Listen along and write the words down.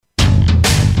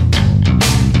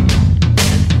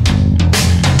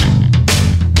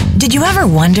you ever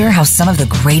wonder how some of the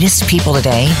greatest people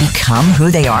today become who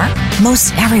they are?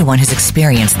 Most everyone has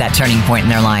experienced that turning point in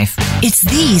their life. It's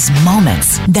these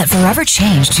moments that forever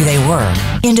changed who they were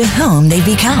into whom they've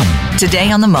become.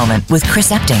 Today on The Moment with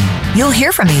Chris Epting, you'll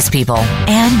hear from these people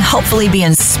and hopefully be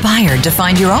inspired to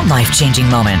find your own life-changing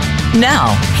moment.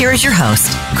 Now, here is your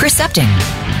host, Chris Epting.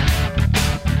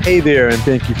 Hey there, and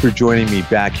thank you for joining me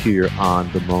back here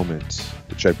on The Moment,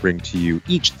 which I bring to you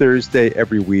each Thursday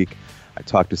every week. I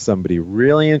talk to somebody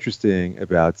really interesting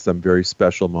about some very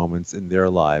special moments in their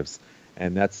lives,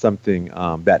 and that's something,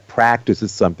 that practice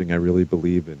is something I really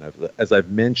believe in. As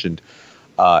I've mentioned,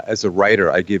 as a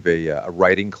writer, I give a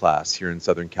writing class here in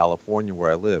Southern California where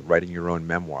I live, writing your own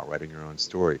memoir, writing your own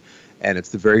story. And it's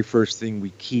the very first thing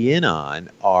we key in on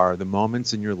are the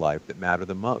moments in your life that matter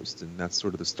the most, and that's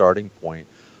sort of the starting point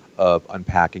of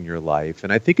unpacking your life.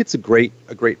 And I think it's a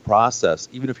great process,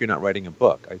 even if you're not writing a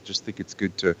book. I just think it's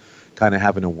good to kind of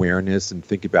have an awareness and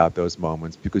think about those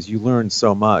moments because you learn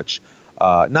so much,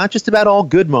 not just about all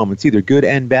good moments either, good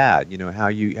and bad, you know, how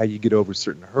you get over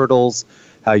certain hurdles,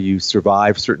 how you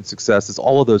survive certain successes,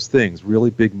 all of those things, really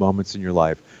big moments in your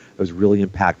life, those really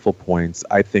impactful points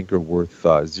I think are worth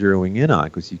zeroing in on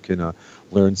because you can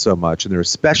learn so much, and they're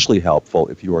especially helpful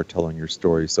if you are telling your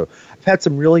story. So I've had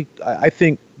some really, I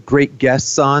think, great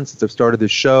guests on since I've started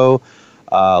this show.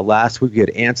 Last week we had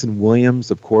Anson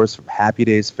Williams, of course, from Happy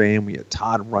Days fame. We had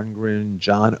Todd Rundgren,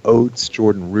 John Oates,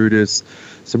 Jordan Rudess,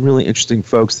 some really interesting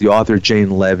folks, the author Jane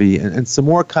Levy, and some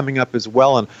more coming up as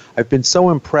well. And I've been so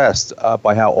impressed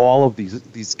by how all of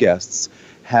these guests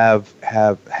have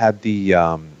had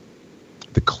the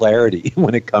clarity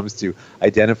when it comes to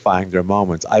identifying their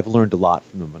moments. I've learned a lot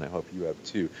from them, and I hope you have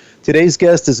too. Today's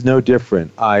guest is no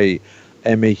different. I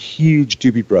am a huge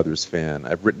Doobie Brothers fan.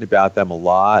 I've written about them a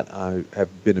lot. I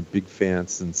have been a big fan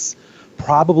since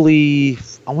probably,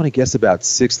 I want to guess about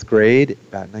sixth grade,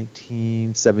 about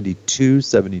 1972,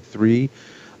 73,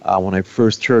 when I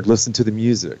first listened to the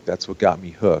music. That's what got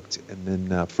me hooked. And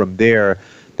then from there,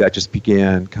 that just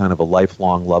began kind of a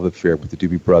lifelong love affair with the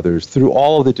Doobie Brothers through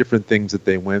all of the different things that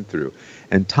they went through.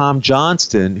 And Tom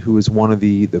Johnston, who is one of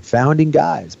the founding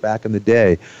guys back in the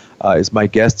day, is my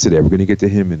guest today. We're going to get to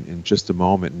him in just a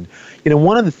moment. And, you know,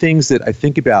 one of the things that I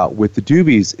think about with the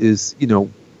Doobies is, you know,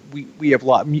 we have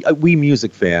we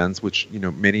music fans, which, you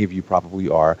know, many of you probably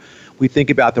are, we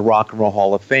think about the Rock and Roll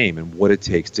Hall of Fame and what it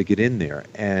takes to get in there.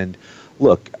 And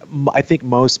look, I think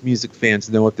most music fans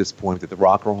know at this point that the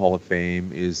Rock and Roll Hall of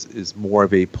Fame is more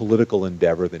of a political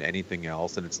endeavor than anything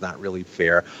else, and it's not really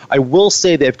fair. I will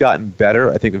say they've gotten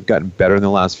better. I think they've gotten better in the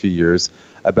last few years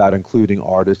about including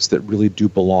artists that really do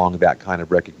belong that kind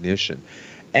of recognition.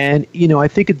 And, you know, I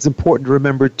think it's important to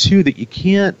remember, too, that you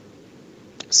can't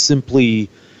simply,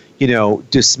 you know,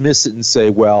 dismiss it and say,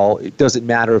 well, it doesn't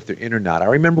matter if they're in or not. I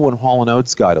remember when Hall &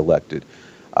 Oates got elected.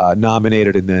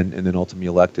 Nominated and then ultimately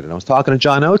elected. And I was talking to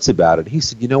John Oates about it. He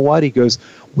said, you know what? He goes,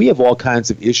 we have all kinds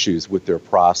of issues with their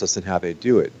process and how they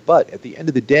do it. But at the end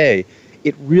of the day,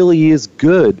 it really is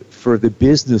good for the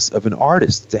business of an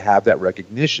artist to have that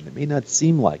recognition. It may not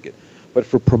seem like it, but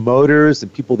for promoters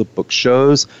and people that book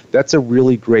shows, that's a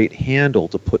really great handle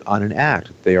to put on an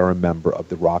act. They are a member of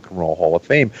the Rock and Roll Hall of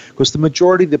Fame. Because the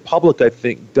majority of the public, I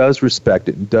think, does respect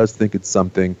it and does think it's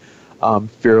something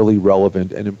fairly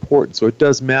relevant and important. So it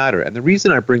does matter. And the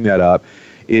reason I bring that up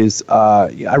is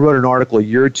I wrote an article a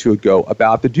year or two ago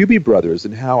about the Doobie Brothers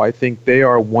and how I think they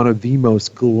are one of the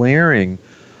most glaring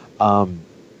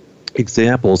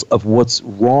examples of what's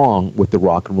wrong with the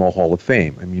Rock and Roll Hall of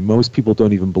Fame. I mean, most people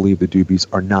don't even believe the Doobies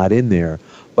are not in there,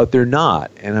 but they're not.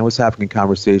 And I was having a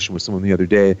conversation with someone the other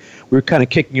day. We were kind of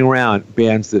kicking around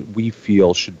bands that we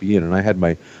feel should be in, and I had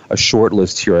a short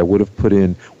list here. I would have put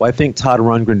in, well, I think Todd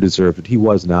Rundgren deserved it. He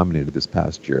was nominated this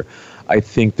past year. I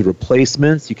think The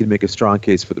Replacements, you can make a strong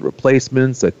case for The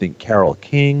Replacements. I think Carole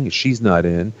King, she's not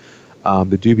in.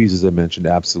 The Doobies, as I mentioned,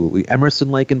 absolutely. Emerson,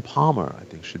 Lake and Palmer, I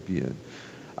think, should be in.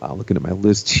 Looking at my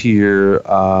list here,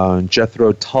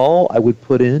 Jethro Tull, I would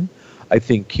put in. I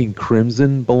think King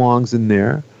Crimson belongs in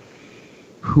there.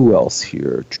 Who else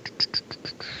here?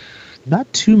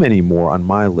 Not too many more on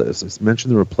my list. I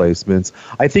mentioned The Replacements.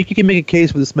 I think you can make a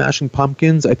case for the Smashing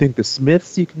Pumpkins. I think the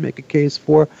Smiths you can make a case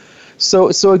for.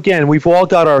 So again, we've all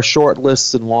got our short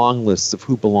lists and long lists of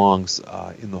who belongs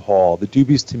in the hall. The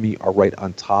Doobies, to me, are right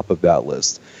on top of that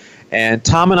list. And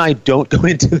Tom and I don't go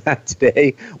into that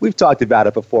today. We've talked about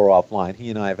it before offline. He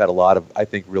and I have had a lot of, I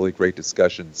think, really great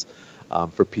discussions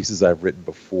for pieces I've written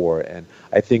before. And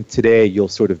I think today you'll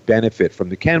sort of benefit from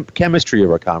the chemistry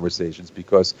of our conversations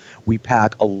because we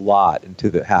pack a lot into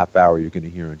the half hour you're going to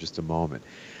hear in just a moment.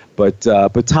 But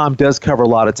Tom does cover a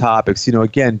lot of topics. You know,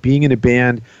 again, being in a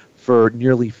band for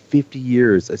nearly 50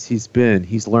 years as he's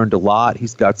learned a lot.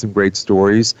 He's got some great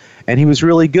stories, and he was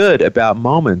really good about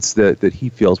moments that he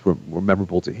feels were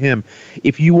memorable to him.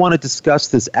 If you want to discuss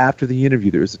this after the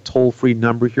interview, there is a toll-free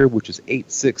number here, which is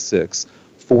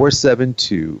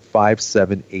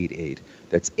 866-472-5788.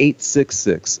 That's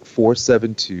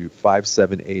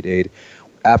 866-472-5788.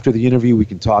 After the interview, we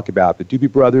can talk about the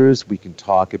Doobie Brothers. We can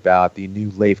talk about the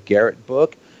new Leif Garrett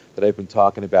book that I've been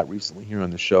talking about recently here on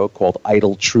the show called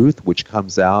Idle Truth, which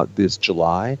comes out this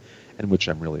July and which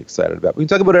I'm really excited about. We can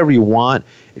talk about whatever you want.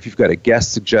 If you've got a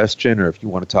guest suggestion or if you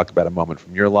want to talk about a moment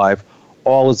from your life,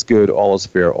 all is good, all is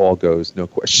fair, all goes, no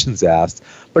questions asked.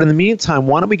 But in the meantime,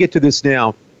 why don't we get to this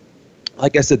now?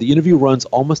 Like I said, the interview runs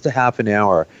almost a half an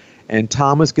hour, and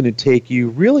Tom is going to take you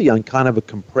really on kind of a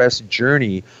compressed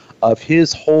journey of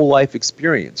his whole life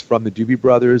experience from the Doobie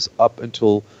Brothers up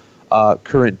until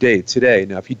current day today.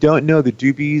 Now, if you don't know, the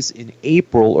Doobies in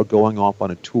April are going off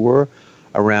on a tour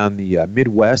around the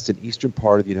Midwest and eastern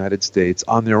part of the United States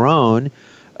on their own,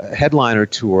 headliner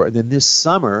tour. And then this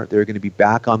summer, they're going to be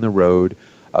back on the road,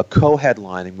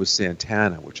 co-headlining with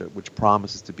Santana, which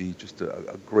promises to be just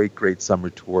a great, great summer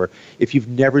tour. If you've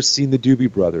never seen the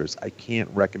Doobie Brothers, I can't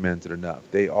recommend it enough.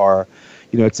 They are,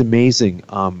 it's amazing.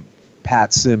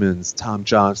 Pat Simmons, Tom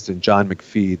Johnston, John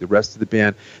McPhee, the rest of the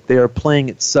band, they are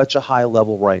playing at such a high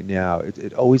level right now.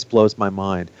 It always blows my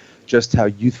mind just how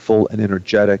youthful and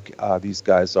energetic these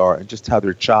guys are, and just how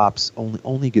their chops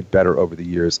only get better over the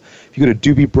years. If you go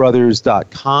to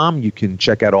doobiebrothers.com, you can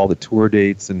check out all the tour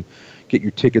dates and get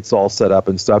your tickets all set up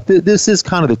and stuff. This is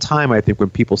kind of the time, I think, when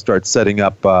people start setting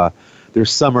up their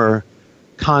summer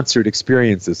concert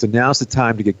experiences. So now's the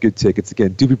time to get good tickets.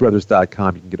 Again,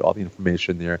 doobiebrothers.com. You can get all the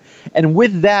information there. And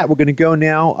with that, we're going to go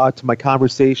now to my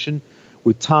conversation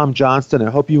with Tom Johnston.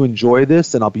 I hope you enjoy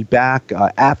this, and I'll be back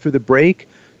after the break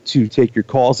to take your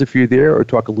calls if you're there, or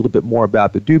talk a little bit more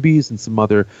about the Doobies and some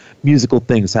other musical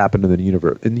things happening in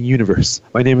the universe.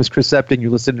 My name is Chris Epting. You're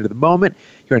listening to The Moment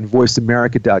here on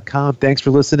VoiceAmerica.com. Thanks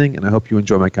for listening, and I hope you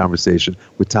enjoy my conversation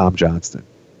with Tom Johnston.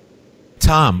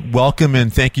 Tom, welcome,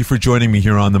 and thank you for joining me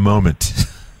here on The Moment.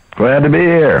 Glad to be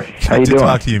here. How you doing? Good to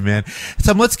talk to you, man.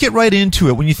 Tom, let's get right into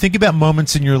it. When you think about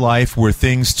moments in your life where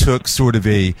things took sort of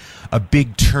a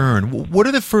big turn, what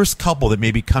are the first couple that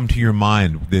maybe come to your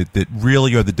mind that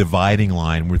really are the dividing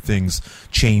line where things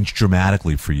changed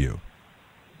dramatically for you?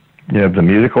 Yeah, the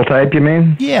musical type, you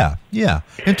mean? Yeah.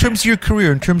 In terms of your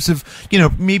career, in terms of,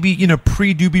 maybe,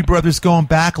 pre-Doobie Brothers going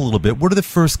back a little bit, what are the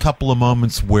first couple of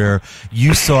moments where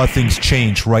you saw things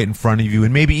change right in front of you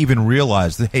and maybe even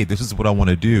realized that, hey, this is what I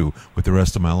want to do with the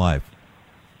rest of my life?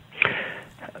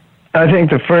 I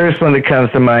think the first one that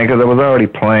comes to mind, because I was already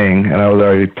playing, and I was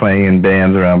already playing in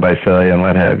bands around Visalia and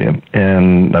what have you.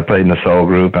 And I played in a soul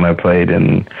group, and I played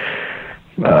in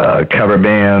cover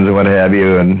bands and what have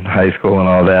you in high school and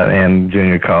all that, and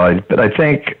junior college. But I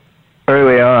think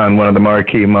early on, one of the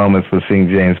marquee moments was seeing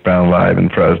James Brown live in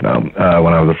Fresno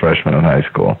when I was a freshman in high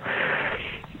school.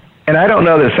 And I don't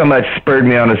know that so much spurred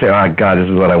me on to say, oh, God, this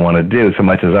is what I want to do, so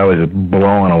much as I was just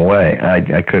blown away.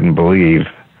 I couldn't believe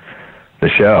the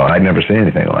show. I'd never seen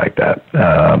anything like that.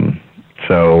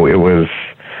 So it was,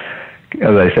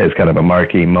 as I say, it's kind of a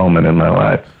marquee moment in my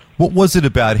life. What was it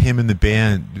about him and the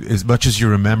band, as much as you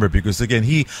remember? Because, again,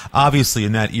 he obviously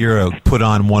in that era put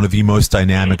on one of the most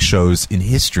dynamic shows in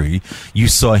history. You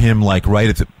saw him right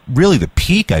at the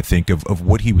peak, I think, of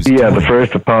what he was doing. Yeah, the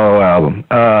first Apollo album,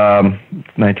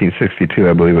 1962,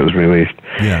 I believe it was released.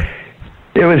 Yeah.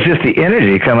 It was just the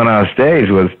energy coming on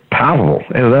stage was palpable.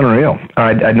 It was unreal.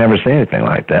 I'd never seen anything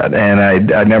like that. And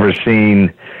I'd never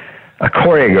seen a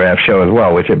choreographed show as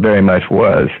well, which it very much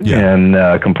was, and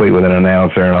complete with an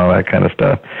announcer and all that kind of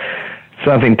stuff.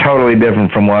 Something totally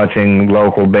different from watching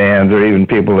local bands or even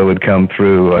people that would come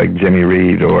through like Jimmy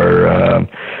Reed or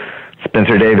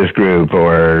Spencer Davis Group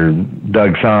or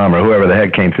Doug Somm or whoever the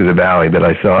heck came through the valley that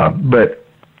I saw. But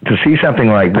to see something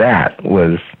like that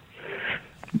was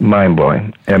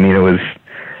mind-blowing. I mean, it was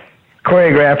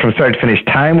choreographed from start to finish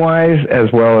time-wise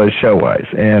as well as show-wise.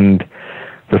 And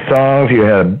the songs,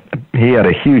 he had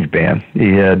a huge band.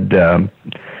 He had,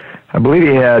 I believe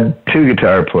he had 2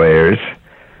 guitar players.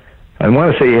 I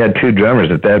want to say he had 2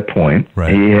 drummers at that point.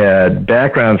 Right. He had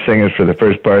background singers for the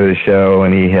first part of the show,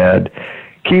 and he had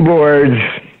keyboards.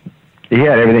 He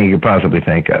had everything you could possibly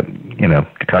think of.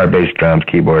 Guitar, bass, drums,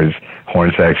 keyboards,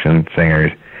 horn section,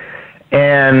 singers.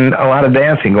 And a lot of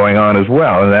dancing going on as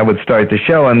well. And that would start the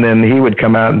show, and then he would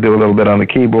come out and do a little bit on the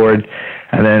keyboard,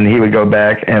 and then he would go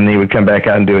back, and he would come back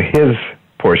out and do his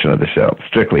portion of the show,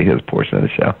 strictly his portion of the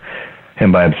show,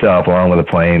 him by himself, along with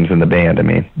the Flames and the band,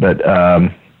 But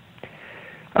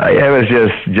It was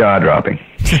just jaw-dropping.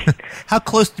 How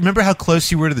close? Remember how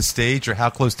close you were to the stage, or how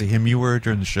close to him you were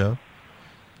during the show?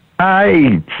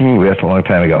 That's a long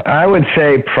time ago. I would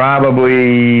say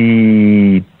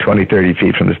probably 20, 30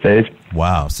 feet from the stage.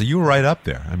 Wow. So you were right up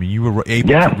there. I mean, you were able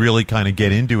to really kind of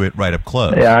get into it right up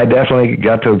close. Yeah, I definitely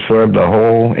got to absorb the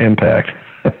whole impact.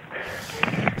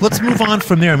 Let's move on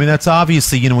from there. I mean, that's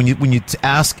obviously, when you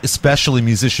ask especially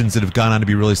musicians that have gone on to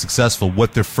be really successful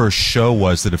what their first show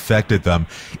was that affected them,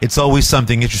 it's always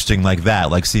something interesting like that,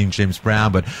 like seeing James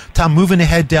Brown. But Tom, moving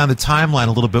ahead down the timeline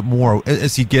a little bit more,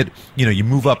 as you get, you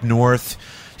move up north,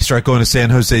 you start going to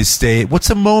San Jose State. What's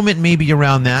a moment maybe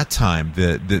around that time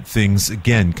that things,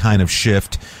 again, kind of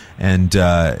shift and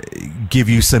give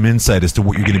you some insight as to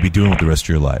what you're going to be doing with the rest of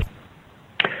your life?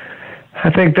 I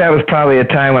think that was probably a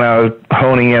time when I was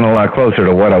honing in a lot closer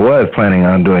to what I was planning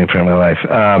on doing for my life.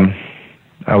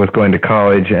 I was going to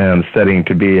college and studying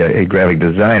to be a graphic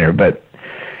designer, but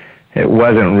it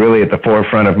wasn't really at the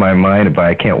forefront of my mind, but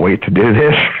I can't wait to do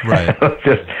this. Right.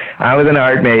 I was an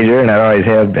art major, and I always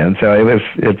have been, so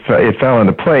it fell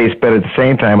into place, but at the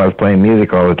same time, I was playing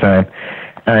music all the time.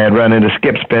 I had run into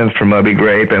Skip Spence from Moby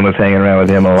Grape and was hanging around with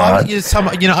him a lot.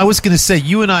 I was going to say,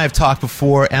 you and I have talked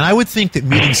before, and I would think that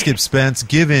meeting Skip Spence,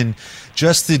 given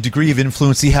just the degree of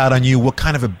influence he had on you, what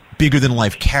kind of a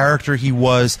bigger-than-life character he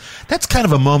was, that's kind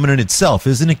of a moment in itself,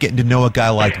 isn't it, getting to know a guy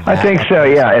like that? I think so,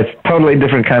 yeah. It's a totally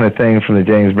different kind of thing from the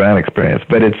James Brown experience,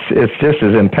 but it's just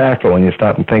as impactful when you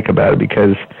stop and think about it,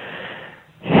 because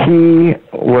he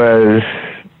was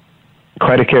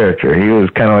quite a character. He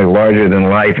was kind of like larger than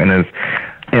life in a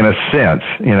sense,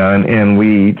 and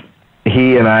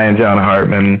he and I and John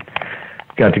Hartman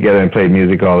got together and played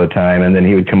music all the time, and then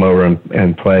he would come over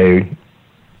and play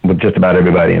with just about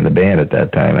everybody in the band at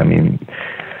that time. I mean,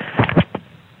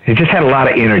 he just had a lot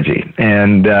of energy,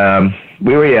 and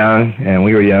we were young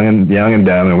and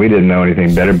dumb, and we didn't know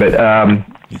anything better, but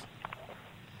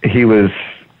he was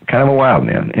kind of a wild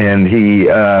man, and he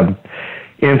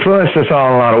influenced us all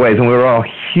in a lot of ways, and we were all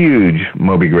huge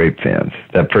Moby Grape fans.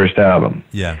 That first album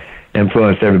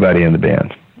influenced everybody in the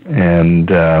band,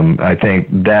 and I think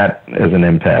that is an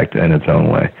impact in its own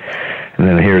way. And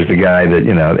then here's the guy that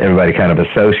everybody kind of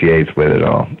associates with it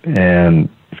all, and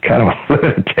it's kind of a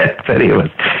lunatic, but he was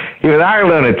our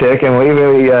lunatic, and we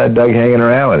really dug hanging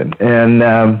around with him.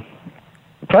 And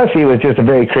plus, he was just a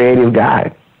very creative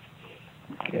guy,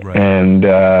 right. And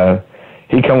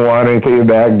he'd come wandering through your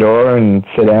back door and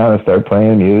sit down and start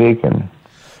playing music,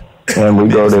 and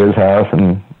we'd go to his house,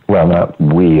 and, well, not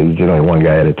we, it was generally one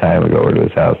guy at a time would go over to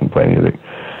his house and play music.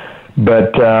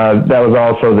 But that was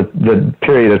also the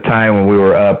period of time when we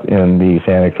were up in the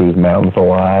Santa Cruz Mountains a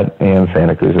lot, and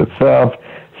Santa Cruz itself,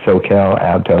 SoCal,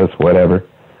 Aptos, whatever.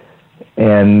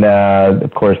 And,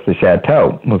 of course, the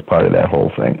Chateau was part of that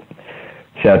whole thing.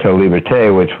 Chateau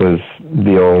Liberté, which was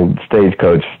the old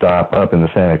stagecoach stop up in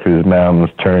the Santa Cruz Mountains,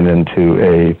 turned into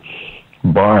a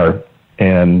bar,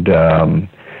 and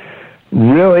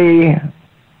really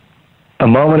a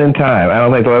moment in time. I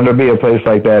don't think there'll ever be a place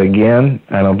like that again.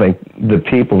 I don't think the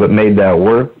people that made that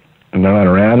work are not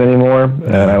around anymore,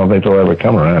 and I don't think they'll ever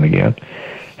come around again.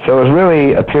 So it was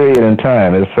really a period in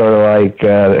time. It's sort of like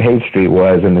Haight Street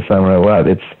was in the Summer of Love.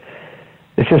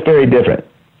 It's just very different.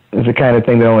 It's the kind of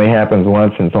thing that only happens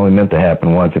once, and it's only meant to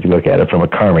happen once if you look at it from a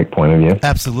karmic point of view.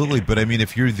 Absolutely, but I mean,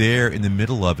 if you're there in the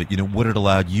middle of it, what it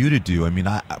allowed you to do. I mean,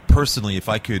 I personally, if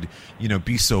I could,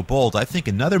 be so bold, I think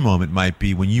another moment might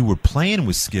be when you were playing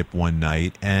with Skip one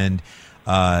night and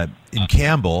in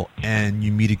Campbell, and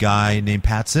you meet a guy named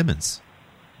Pat Simmons.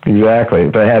 Exactly.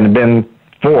 If I hadn't been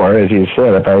as you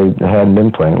said, if I hadn't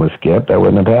been playing with Skip, that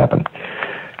wouldn't have happened.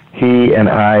 He and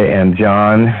I and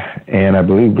John and I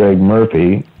believe Greg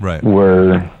Murphy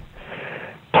were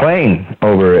playing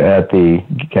over at the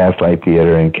Gaslight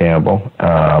Theater in Campbell,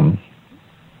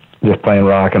 just playing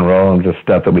rock and roll and just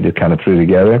stuff that we just kind of threw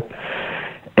together.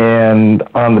 And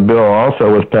on the bill also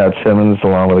was Pat Simmons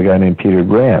along with a guy named Peter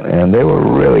Grant, and they were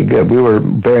really good. We were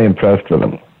very impressed with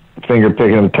them. Finger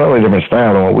picking, a totally different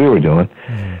style than what we were doing.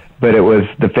 Mm-hmm. But it was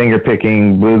the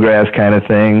finger-picking bluegrass kind of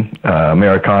thing,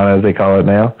 Americana as they call it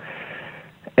now.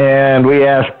 And we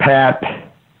asked Pat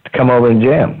to come over and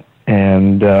jam.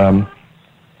 And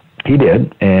he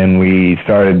did. And we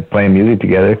started playing music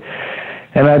together.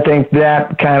 And I think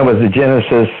that kind of was the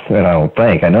genesis, and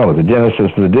I know it was the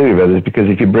genesis of the Doobie Brothers, because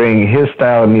if you bring his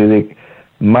style of music,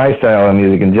 my style of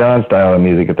music, and John's style of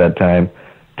music at that time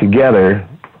together,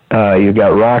 you've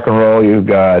got rock and roll, you've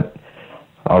got,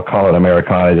 I'll call it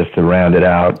Americana just to round it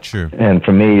out. Sure. And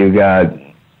for me, you got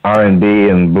R&B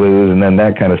and blues and then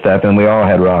that kind of stuff. And we all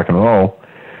had rock and roll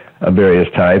of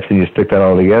various types, and you stick that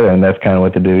all together, and that's kind of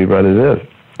what the Doobie Brothers is.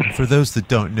 For those that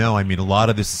don't know, I mean, a lot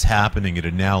of this is happening at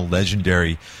a now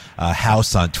legendary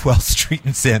house on 12th Street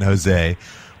in San Jose,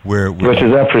 which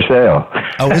is up for sale.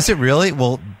 Oh, is it really?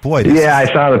 Well, boy. I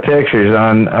saw the pictures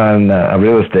on a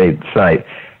real estate site.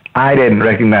 I didn't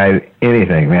recognize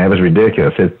anything, man. It was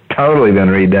ridiculous. It's totally been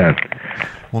redone.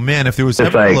 Well, man, if there was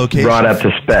ever a location brought up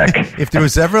to spec, if there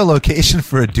was ever a location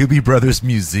for a Doobie Brothers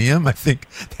museum, I think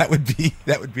that would be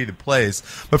the place.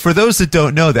 But for those that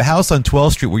don't know, the house on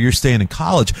 12th Street where you're staying in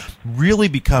college really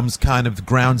becomes kind of the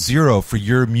ground zero for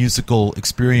your musical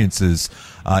experiences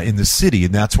in the city,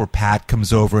 and that's where Pat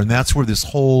comes over, and that's where this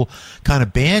whole kind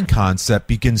of band concept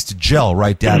begins to gel,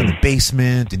 right down in the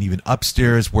basement and even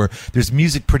upstairs, where there's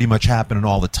music pretty much happening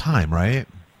all the time, right?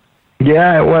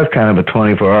 Yeah, it was kind of a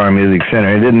 24-hour music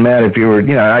center. It didn't matter if you were,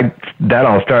 that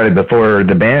all started before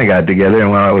the band got together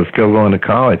and while I was still going to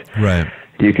college. Right.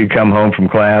 You could come home from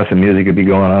class and music could be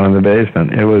going on in the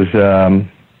basement. It was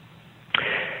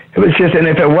just, and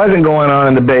if it wasn't going on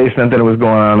in the basement, then it was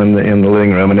going on in the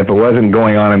living room. And if it wasn't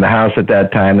going on in the house at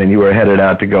that time, then you were headed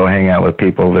out to go hang out with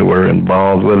people that were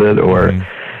involved with it, or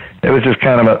it was just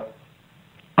kind of a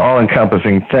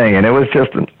all-encompassing thing. And it was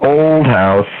just an old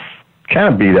house,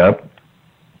 kind of beat up.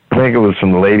 I think it was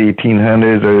from the late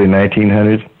 1800s, early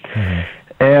 1900s.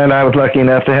 Mm-hmm. And I was lucky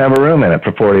enough to have a room in it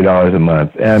for $40 a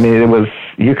month. I mean,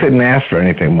 you couldn't ask for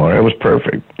anything more. It was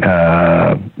perfect.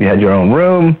 You had your own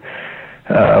room.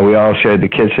 We all shared the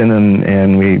kitchen,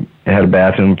 and we had a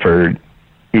bathroom for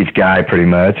each guy pretty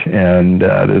much. And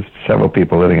there's several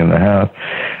people living in the house.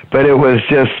 But it was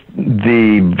just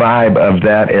the vibe of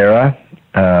that era.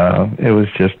 It was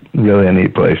just really a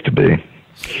neat place to be.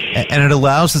 And it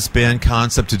allows this band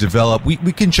concept to develop. We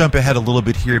can jump ahead a little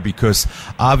bit here because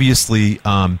obviously,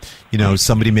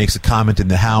 somebody makes a comment in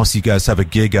the house. You guys have a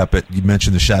gig up at, you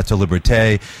mentioned the Chateau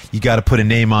Liberté. You got to put a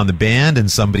name on the band, and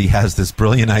somebody has this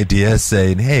brilliant idea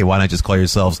saying, hey, why not just call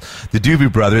yourselves the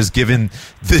Doobie Brothers, given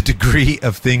the degree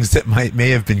of things that may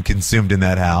have been consumed in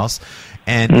that house.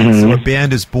 And so a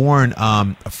band is born.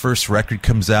 A first record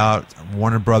comes out.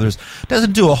 Warner Brothers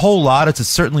doesn't do a whole lot. It's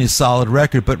certainly a solid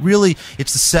record, but really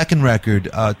it's the second record,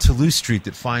 Toulouse Street,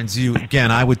 that finds you.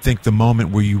 Again, I would think the moment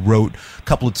where you wrote a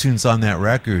couple of tunes on that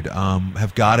record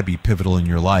have got to be pivotal in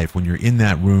your life, when you're in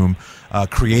that room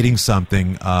creating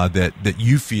something that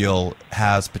you feel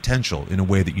has potential in a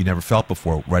way that you never felt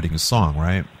before writing a song,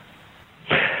 right?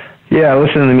 Yeah,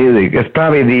 listen to the music. It's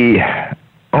probably the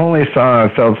only song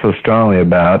I felt so strongly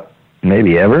about,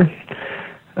 maybe ever.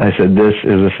 I said, this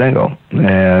is a single.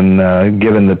 And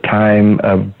given the time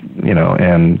of,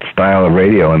 and style of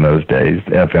radio in those days,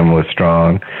 FM was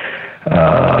strong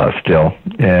still.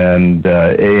 And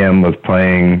AM was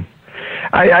playing.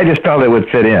 I just felt it would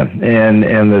fit in. And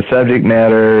the subject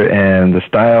matter and the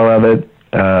style of it,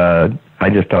 I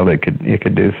just felt it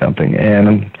could do something.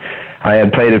 And I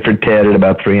had played it for Ted at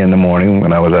about 3 a.m.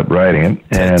 when I was up writing it.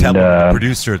 Ted Templeman,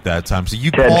 producer at that time. So you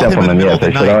Ted called him in the middle of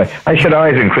the night. I should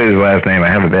always include his last name. I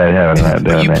have a bad habit of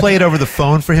doing that. You that. played over the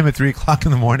phone for him at 3 o'clock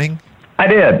in the morning? I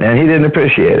did, and he didn't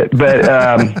appreciate it. But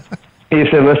he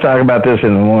said, let's talk about this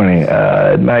in the morning.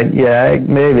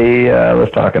 Maybe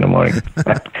let's talk in the morning.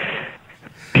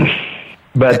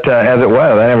 But as it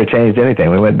was, I never changed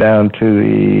anything. We went down to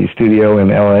the studio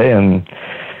in L.A. and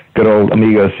good old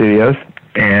Amigo Studios,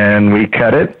 and we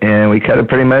cut it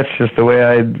pretty much just the way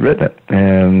I'd written it,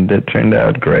 and it turned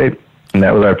out great. And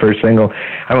that was our first single.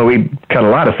 I mean, we cut a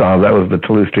lot of songs. That was the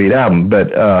Toulouse Street album,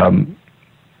 but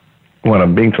one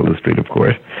of being Toulouse Street, of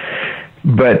course.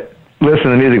 But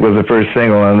Listen to Music was the first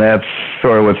single, and that's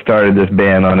sort of what started this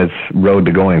band on its road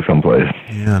to going someplace.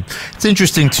 Yeah. It's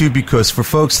interesting, too, because for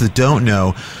folks that don't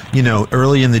know,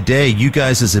 early in the day, you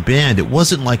guys as a band, it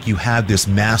wasn't like you had this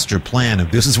master plan of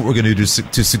this is what we're going to do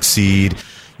to succeed.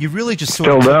 You really just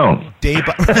sort of don't. Day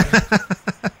by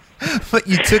but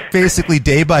you took basically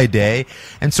day by day.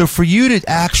 And so for you to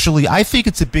actually, I think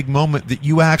it's a big moment that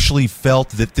you actually felt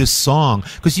that this song,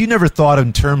 because you never thought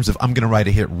in terms of, I'm going to write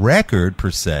a hit record per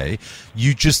se.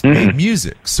 You just made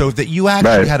music. So that you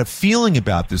actually had a feeling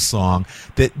about this song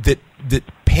that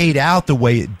paid out the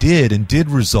way it did and did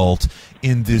result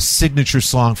in this signature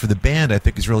song for the band, I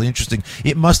think is really interesting.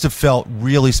 It must have felt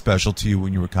really special to you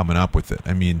when you were coming up with it.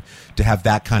 I mean, to have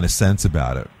that kind of sense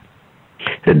about it.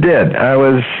 It did. I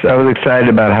was excited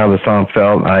about how the song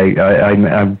felt.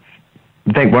 I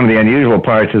think one of the unusual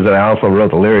parts is that I also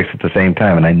wrote the lyrics at the same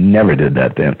time, and I never did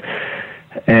that then.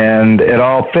 And it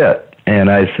all fit.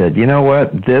 And I said, you know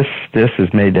what? This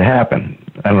is made to happen.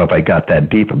 I don't know if I got that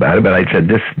deep about it, but I said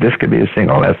this could be a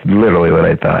single. That's literally what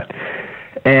I thought.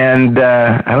 And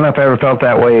I don't know if I ever felt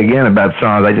that way again about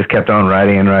songs. I just kept on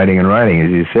writing and writing and writing, as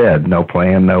you said. No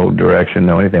plan, no direction,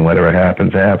 no anything. Whatever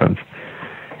happens, happens.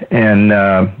 And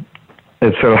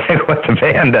it's sort of like what the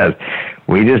band does.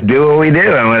 We just do what we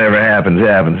do, and whatever happens,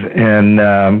 happens. And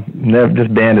this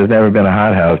band has never been a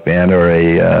hothouse band or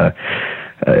a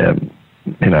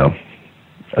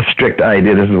strict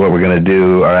idea. This is what we're going to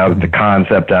do. The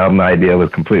concept album idea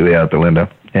was completely out the window.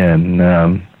 And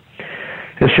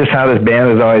it's just how this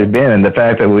band has always been. And the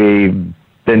fact that we've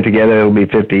been together, it'll be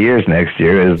 50 years next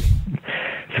year, is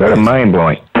sort of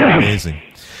mind-blowing. Amazing.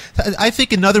 I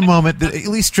think another moment that at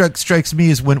least strikes me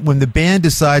is when the band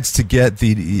decides to get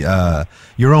the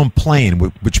your own plane,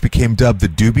 which became dubbed the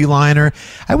Doobie Liner.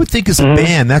 I would think as a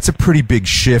band, that's a pretty big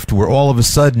shift where all of a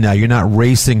sudden now you're not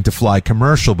racing to fly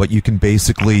commercial, but you can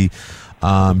basically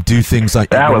do things like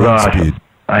that. Was awesome. Speed.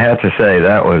 I have to say,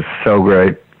 that was so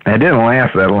great. It didn't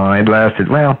last that long. It lasted,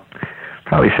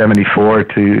 probably 74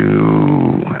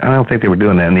 to, I don't think they were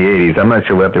doing that in the 80s. I'm not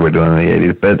sure what they were doing in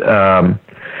the 80s, but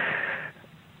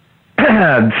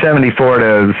 74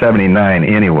 to 79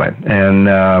 anyway.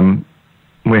 And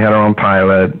we had our own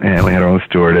pilot, and we had our own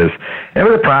stewardess. It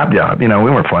was a prop job. We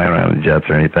weren't flying around in jets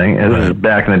or anything. This is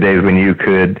back in the days when you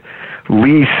could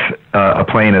lease a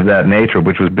plane of that nature,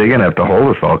 which was big enough to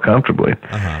hold us all comfortably.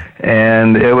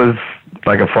 And it was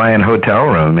like a flying hotel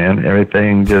room, man.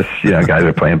 Everything just, guys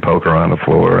are playing poker on the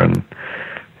floor, and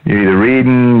you're either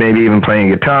reading, maybe even playing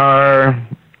guitar,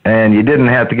 and you didn't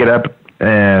have to get up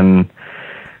and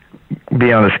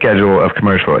be on the schedule of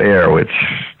commercial air, which,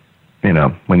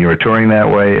 when you were touring that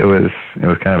way, it was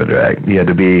kind of a drag. You had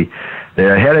to be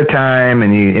there ahead of time,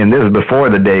 and this is before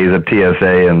the days of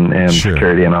TSA and sure.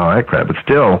 security and all that crap, but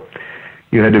still,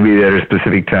 you had to be there at a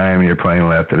specific time, and your plane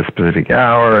left at a specific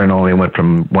hour, and only went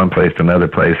from one place to another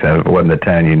place, and if it wasn't the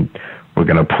time you were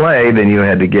going to play, then you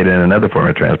had to get in another form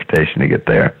of transportation to get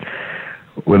there.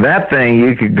 With that thing,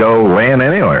 you could go land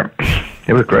anywhere.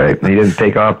 It was great. You didn't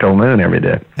take off till noon every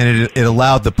day. And it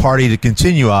allowed the party to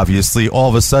continue, obviously. All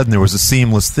of a sudden, there was a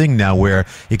seamless thing now where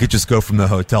you could just go from the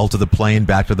hotel to the plane,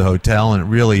 back to the hotel, and it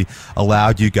really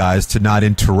allowed you guys to not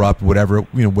interrupt whatever,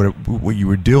 what you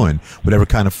were doing, whatever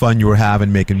kind of fun you were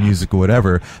having, making music or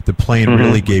whatever. The plane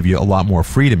really gave you a lot more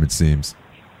freedom, it seems.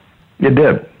 It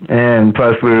did. And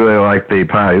plus, we really liked the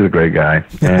pilot. He was a great guy.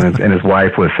 And his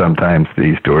wife was sometimes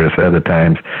the stewardess. Other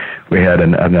times, we had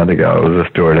another guy who was a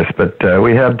stewardess. But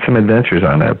we had some adventures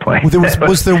on that plane. Well,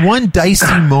 was there one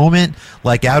dicey moment,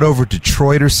 like out over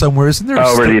Detroit or somewhere? Isn't there?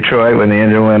 Over Detroit, when the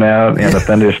engine went out and the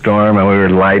thunderstorm, and we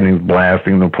were lightning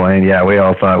blasting the plane. Yeah, we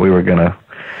all thought we were gonna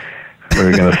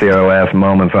see our last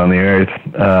moments on the earth.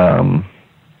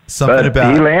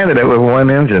 He landed it with one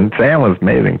engine. Sam was an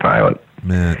amazing pilot.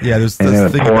 Man, yeah, there's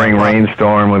a pouring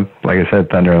rainstorm with, like I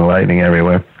said, thunder and lightning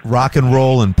everywhere. Rock and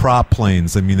roll and prop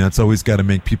planes. I mean, that's always got to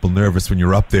make people nervous when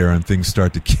you're up there and things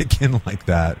start to kick in like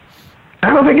that.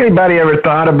 I don't think anybody ever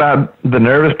thought about the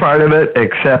nervous part of it,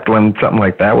 except when something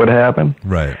like that would happen.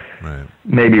 Right.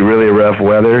 Maybe really rough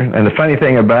weather. And the funny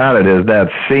thing about it is that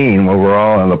scene where we're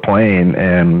all on the plane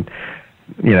and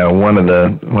one of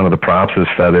the props is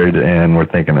feathered, and we're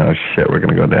thinking, oh shit, we're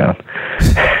going to go down.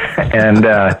 And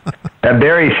that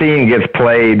very scene gets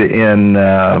played in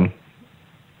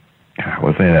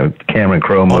was in a Cameron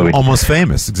Crowe movie. Almost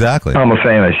Famous, exactly. Almost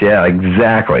Famous, yeah,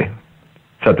 exactly.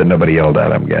 Except that nobody yelled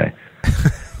out, "I'm gay."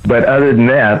 But other than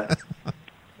that,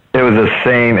 it was the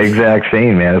same exact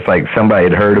scene, man. It's like somebody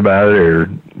had heard about it, or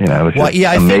it was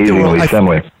just amazingly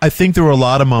similar. I think there were a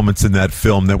lot of moments in that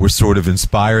film that were sort of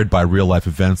inspired by real life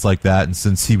events like that. And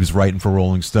since he was writing for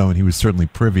Rolling Stone, he was certainly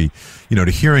privy, to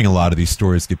hearing a lot of these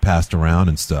stories get passed around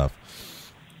and stuff.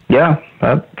 Yeah,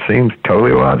 that seems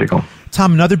totally logical.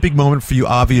 Tom, another big moment for you,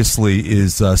 obviously,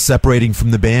 is separating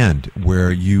from the band,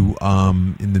 where you,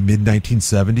 in the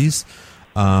mid-1970s,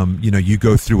 you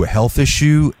go through a health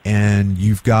issue, and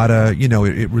you've got to,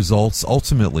 it results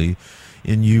ultimately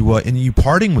in you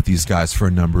parting with these guys for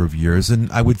a number of years. And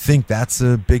I would think that's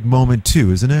a big moment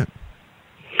too, isn't it?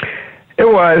 It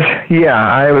was, yeah.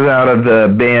 I was out of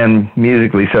the band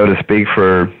musically, so to speak,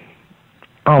 for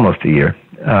almost a year.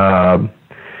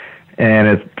 And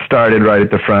it started right at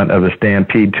the front of the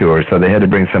Stampede tour, so they had to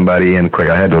bring somebody in quick.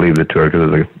 I had to leave the tour because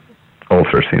of the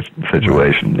ulcer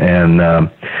situation. And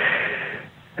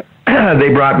they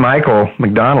brought Michael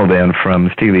McDonald in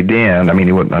from Steely Dan. I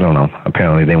mean, I don't know.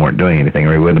 Apparently they weren't doing anything,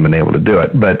 or he wouldn't have been able to do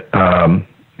it. But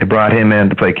they brought him in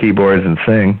to play keyboards and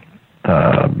sing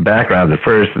backgrounds at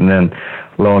first, and then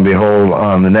lo and behold,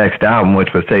 on the next album,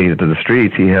 which was Take It to the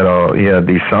Streets, he had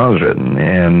these songs written.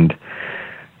 And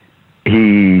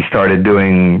he started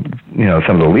doing,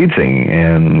 some of the lead singing,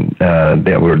 and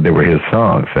they were his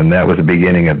songs, and that was the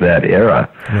beginning of that era.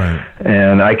 Right.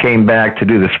 And I came back to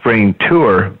do the spring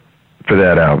tour for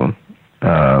that album,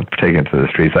 Take It to the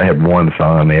Streets. I had one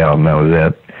song on the album, that was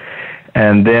it.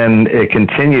 And then it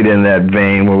continued in that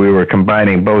vein where we were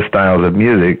combining both styles of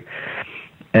music.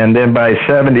 And then by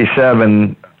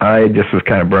 77, I just was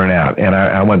kind of burnt out, and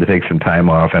I wanted to take some time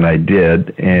off, and I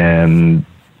did. And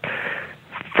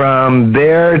from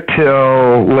there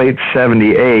till late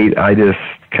 78, I just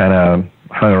kind of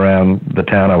hung around the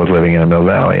town I was living in Mill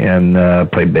Valley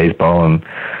and played baseball and,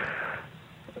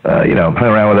 hung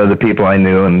around with other people I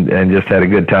knew and just had a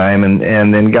good time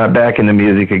and then got back into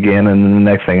music again. And then the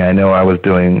next thing I know, I was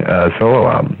doing a solo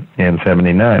album in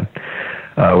 79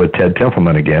 with Ted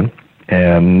Templeman again.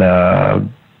 And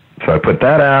so I put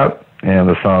that out, and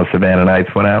the song Savannah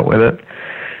Nights went out with it.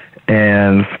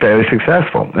 And fairly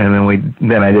successful. And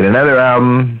then I did another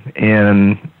album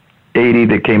in 80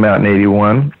 that came out in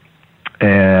 81,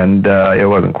 and it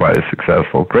wasn't quite as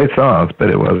successful. Great songs, but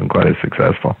it wasn't quite as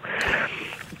successful.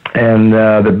 And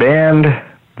the band,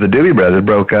 the Doobie Brothers,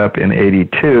 broke up in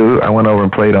 82. I went over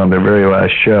and played on their very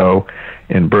last show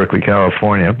in Berkeley,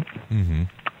 California,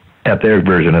 at their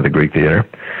version of the Greek Theater.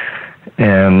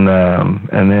 And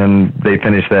then they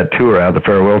finished that tour out, the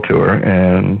farewell tour,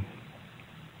 and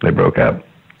they broke up.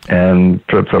 And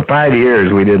so 5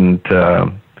 years we didn't,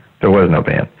 there was no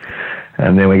band.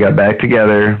 And then we got back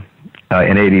together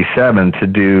in 87 to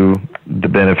do the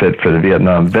benefit for the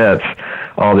Vietnam vets,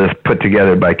 all this put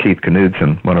together by Keith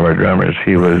Knudsen, one of our drummers.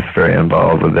 He was very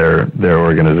involved with their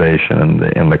organization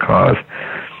and the cause.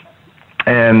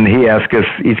 And he asked us,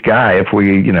 each guy, if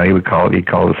we, he'd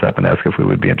call us up and ask if we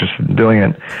would be interested in doing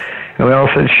it. And we all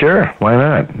said, sure, why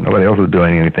not? Nobody else was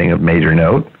doing anything of major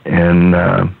note. And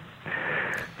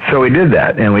so we did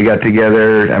that, and we got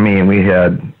together. I mean, we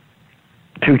had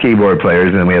 2 keyboard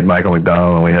players, and we had Michael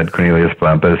McDonald, and we had Cornelius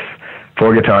Plumpus,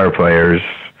 4 guitar players,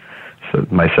 so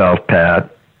myself, Pat,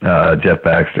 Jeff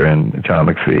Baxter, and John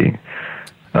McPhee,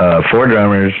 4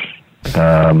 drummers.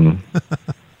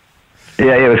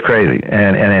 Yeah, it was crazy,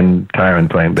 and Tyron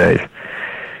playing bass.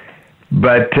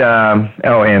 But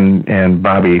and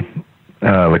Bobby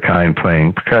LeKine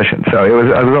playing percussion. So it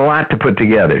was a lot to put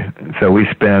together. So we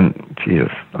spent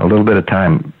a little bit of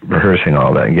time rehearsing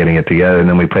all that and getting it together, and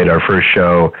then we played our first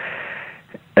show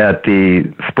at the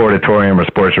Sportatorium or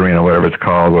Sports Arena, whatever it's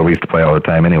called, where we used to play all the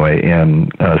time anyway,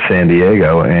 in San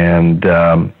Diego, and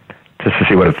just to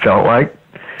see what it felt like.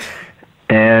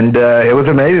 And it was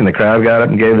amazing. The crowd got up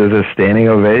and gave us a standing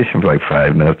ovation for like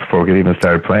 5 minutes before we could even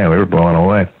start playing. We were blown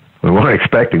away. We weren't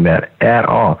expecting that at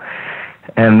all.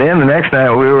 And then the next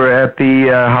night we were at the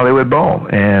Hollywood Bowl,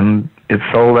 and it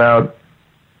sold out.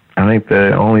 I think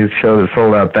the only show that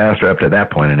sold out faster up to that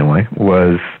point anyway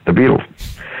was the Beatles.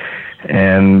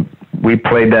 And we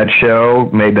played that show,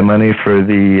 made the money for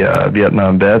the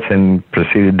Vietnam vets, and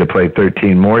proceeded to play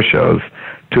 13 more shows,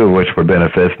 2 of which were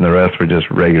benefits, and the rest were just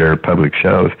regular public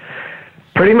shows,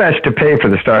 pretty much to pay for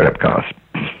the startup costs.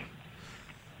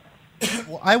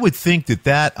 Well, I would think that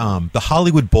the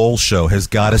Hollywood Bowl show has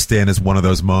got to stand as one of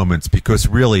those moments, because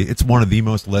really it's one of the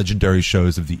most legendary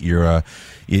shows of the era.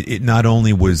 It not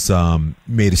only was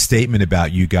made a statement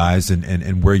about you guys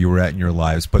and where you were at in your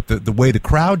lives, but the way the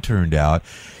crowd turned out,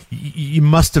 you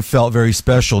must have felt very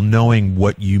special knowing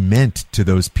what you meant to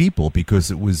those people,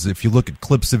 because it was, if you look at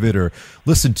clips of it or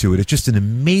listen to it, it's just an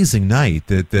amazing night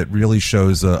that really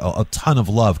shows a ton of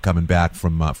love coming back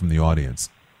from the audience.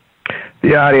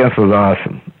 The audience was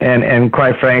awesome, and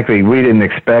quite frankly, we didn't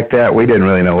expect that. We didn't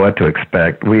really know what to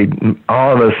expect.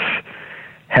 All of us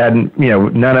hadn't,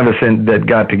 none of us that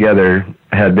got together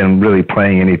had been really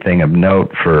playing anything of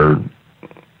note for,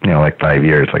 like 5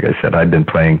 years. Like I said, I'd been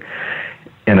playing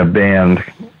in a band,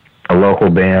 a local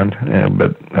band,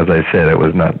 but as I said, it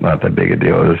was not that big a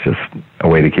deal. It was just a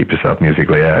way to keep yourself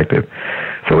musically active.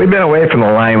 So we've been away from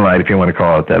the limelight, if you want to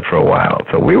call it that, for a while.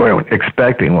 So we weren't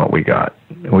expecting what we got.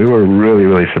 We were really,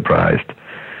 really surprised.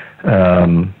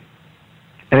 And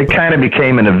it kind of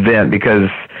became an event because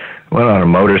we went on a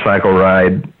motorcycle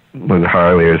ride with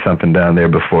Harley or something down there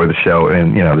before the show,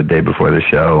 and the day before the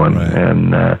show,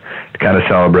 and to kind of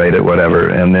celebrate it, whatever.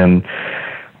 And then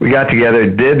we got together,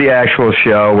 did the actual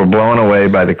show. We're blown away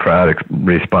by the crowd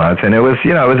response, and it was,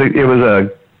 it was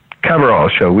a coverall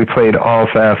show. We played all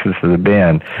facets of the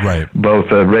band, right?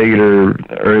 Both a regular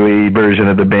early version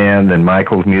of the band and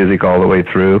Michael's music all the way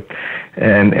through,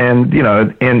 and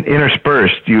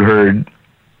interspersed, you heard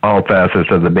all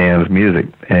facets of the band's music,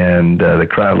 and the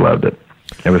crowd loved it.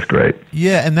 It was great.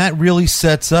 Yeah, and that really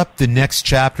sets up the next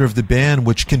chapter of the band,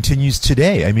 which continues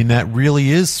today. I mean, that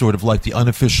really is sort of like the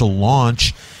unofficial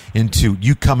launch into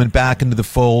you coming back into the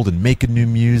fold and making new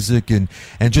music and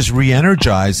just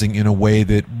re-energizing in a way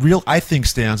that I think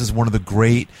stands as one of the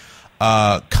great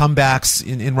comebacks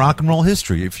in rock and roll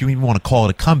history, if you even want to call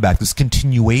it a comeback, this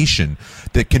continuation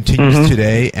that continues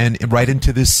today and right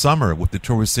into this summer with the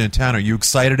tour with Santana. Are you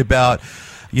excited about,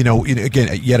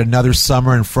 again, yet another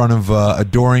summer in front of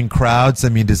adoring crowds? I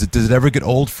mean, does it ever get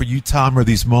old for you, Tom, or are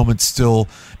these moments still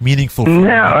meaningful for you?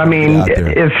 No, I mean,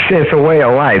 it's a way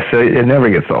of life, so it never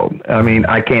gets old. I mean,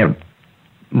 I can't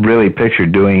really picture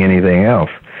doing anything else.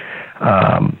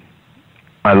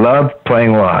 I love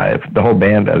playing live. The whole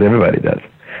band does. Everybody does.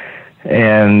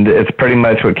 And it's pretty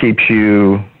much what keeps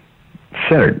you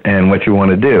centered and what you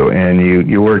want to do, and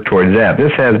you work towards that.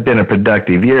 This has been a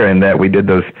productive year in that we did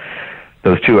those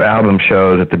 2 album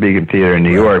shows at the Beacon Theater in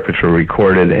New York, which were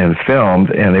recorded and filmed,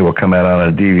 and they will come out on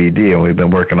a DVD, and we've been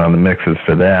working on the mixes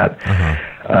for that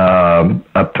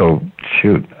up till,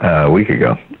 a week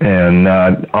ago. And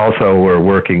also we're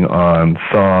working on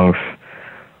songs,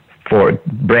 for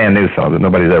brand new songs that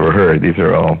nobody's ever heard. These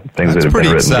are all things that have been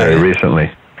written very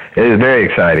recently. It is very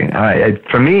exciting.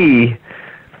 For me,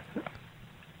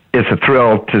 it's a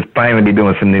thrill to finally be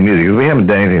doing some new music. We haven't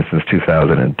done anything since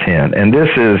 2010. And this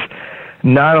is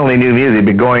not only new music,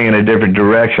 but going in a different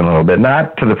direction a little bit.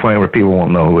 Not to the point where people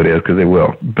won't know who it is, because they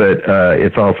will. But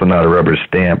it's also not a rubber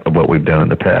stamp of what we've done in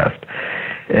the past.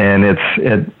 And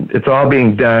it's all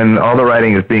being done, all the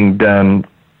writing is being done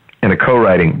in a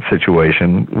co-writing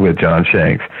situation with John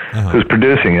Shanks, who's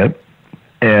producing it.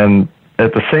 And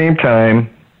at the same time,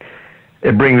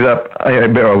 it brings up,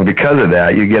 because of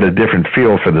that, you get a different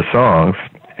feel for the songs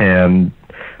and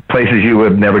places you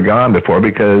have never gone before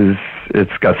because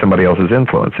it's got somebody else's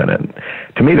influence in it.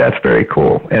 To me, that's very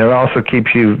cool. And it also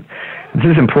keeps you, this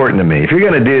is important to me. If you're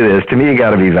going to do this, to me, you got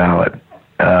to be valid.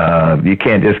 You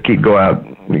can't just keep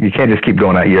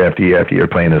going out year after year after year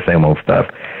playing the same old stuff.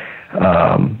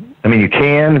 I mean, you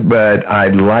can, but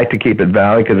I'd like to keep it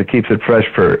valid because it keeps it fresh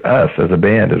for us as a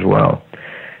band as well.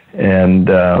 And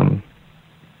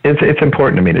it's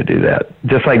important to me to do that.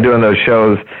 Just like doing those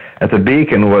shows at the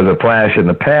Beacon was a flash in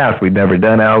the past. We'd never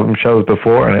done album shows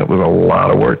before, and it was a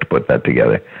lot of work to put that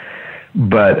together.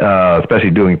 But especially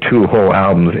doing 2 whole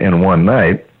albums in one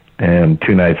night and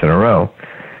 2 nights in a row.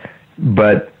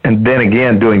 And then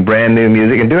again, doing brand new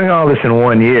music and doing all this in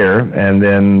 1 year, and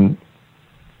then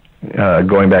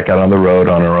going back out on the road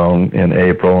on our own in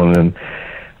April, and then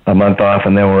a month off,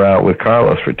 and then we're out with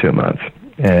Carlos for 2 months.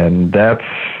 And that's,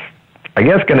 I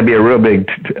guess, going to be a real big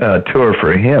tour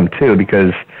for him, too,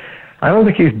 because I don't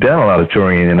think he's done a lot of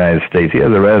touring in the United States. He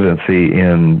has a residency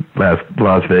in Las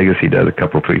Vegas. He does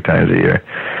 2-3 times a year.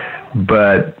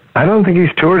 But I don't think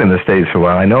he's toured in the States for a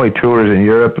while. I know he tours in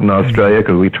Europe and Australia,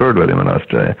 because we toured with him in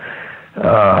Australia,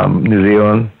 New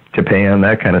Zealand, Japan,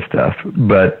 that kind of stuff.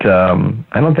 But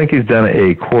I don't think he's done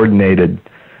a coordinated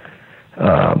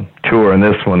tour in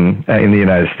this one in the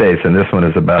United States, and this one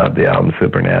is about the album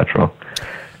Supernatural.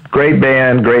 Great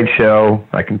band, great show.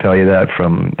 I can tell you that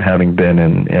from having been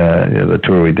in the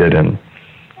tour we did in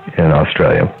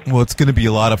Australia. Well, it's going to be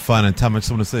a lot of fun. And Tom, I just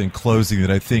want to say in closing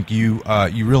that I think you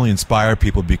really inspire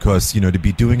people because, to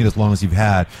be doing it as long as you've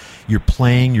had, you're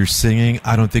playing, you're singing.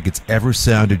 I don't think it's ever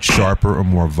sounded sharper or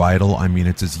more vital. I mean,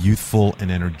 it's as youthful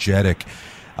and energetic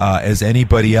as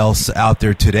anybody else out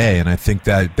there today. And I think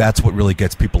that's what really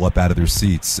gets people up out of their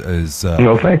seats.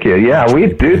 Well, thank you. Yeah, we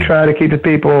do try to keep the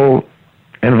people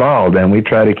involved, and we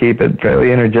try to keep it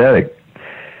fairly energetic.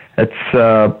 It's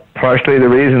partially the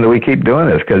reason that we keep doing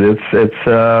this, because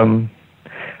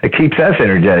it keeps us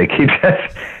energetic, keeps us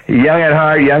young at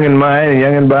heart, young in mind, and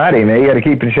young in body. Man, you got to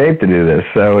keep in shape to do this.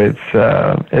 So it's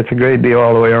a great deal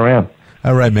all the way around.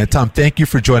 All right, man. Tom, thank you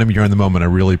for joining me here in the moment. I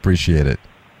really appreciate it.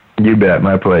 You bet.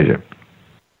 My pleasure.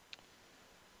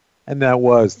 And that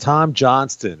was Tom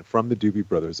Johnston from the Doobie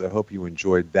Brothers. I hope you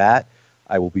enjoyed that.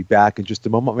 I will be back in just a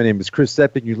moment. My name is Chris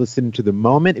Sepp. You're listening to The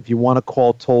Moment. If you want to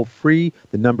call toll-free,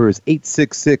 the number is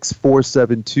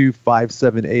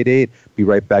 866-472-5788. Be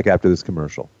right back after this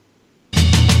commercial.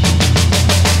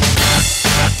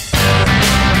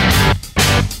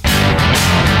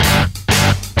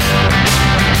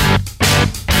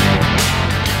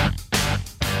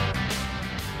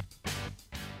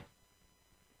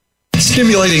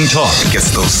 Stimulating talk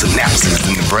gets those synapses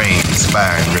in the brain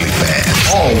firing really fast.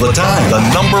 All the time. The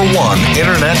 #1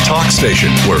 internet talk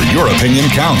station where your opinion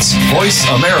counts.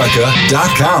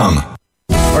 VoiceAmerica.com.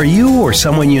 Are you or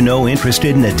someone you know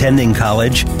interested in attending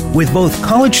college? With both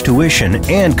college tuition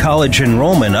and college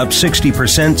enrollment up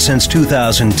 60% since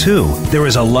 2002, there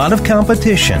is a lot of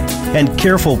competition, and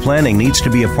careful planning needs to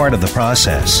be a part of the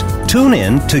process. Tune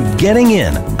in to Getting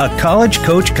In, a college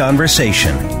coach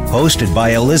conversation, hosted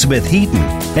by Elizabeth Heaton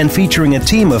and featuring a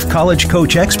team of college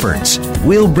coach experts.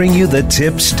 We'll bring you the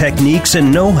tips, techniques,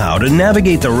 and know-how to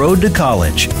navigate the road to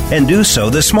college and do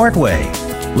so the smart way.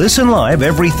 Listen live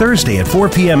every Thursday at 4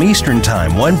 p.m. Eastern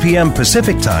Time, 1 p.m.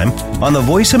 Pacific Time on the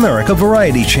Voice America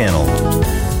Variety Channel.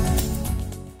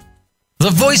 The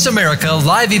Voice America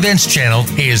Live Events channel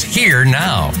is here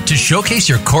now to showcase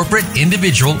your corporate,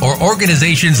 individual, or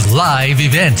organization's live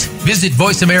event. Visit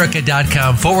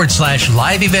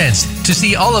voiceamerica.com/live events to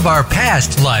see all of our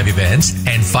past live events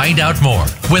and find out more.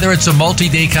 Whether it's a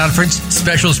multi-day conference,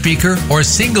 special speaker, or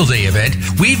single-day event,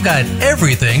 we've got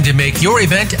everything to make your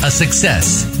event a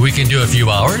success. We can do a few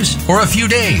hours or a few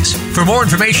days. For more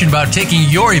information about taking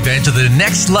your event to the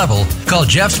next level, call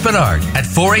Jeff Spinard at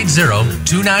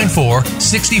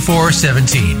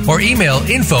 480-294-6417 or email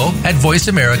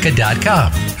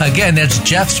info@voiceamerica.com. Again, that's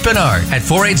Jeff Spinard at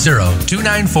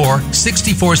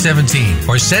 480-294-6417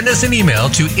 or send us an email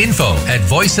to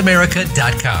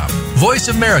info@voiceamerica.com. Voice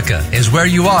America is where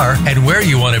you are and where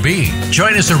you want to be.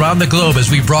 Join us around the globe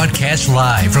as we broadcast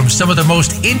live from some of the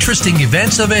most interesting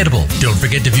events available. Don't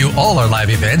forget to view all our live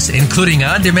events, including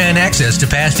on-demand access to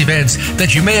past events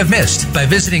that you may have missed by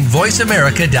visiting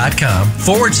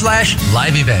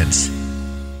voiceamerica.com/live events.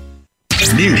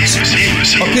 News,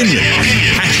 opinion.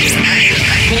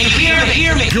 Can you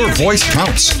hear me? Your voice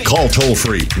counts. Call toll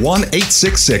free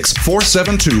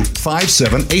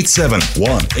 1-866-472-5787.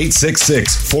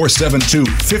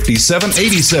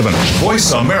 1-866-472-5787.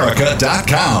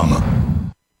 VoiceAmerica.com.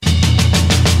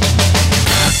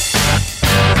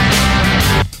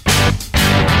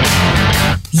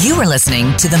 You are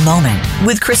listening to The Moment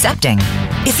with Chris Epting.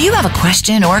 If you have a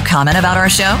question or comment about our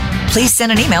show, please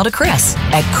send an email to Chris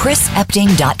at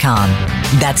chrisepting.com.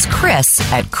 That's Chris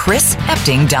at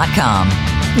chrisepting.com.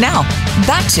 Now,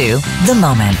 back to The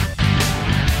Moment.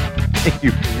 Thank you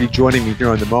for rejoining me here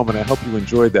on The Moment. I hope you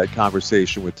enjoyed that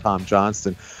conversation with Tom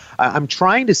Johnston. I'm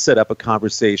trying to set up a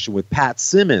conversation with Pat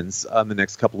Simmons the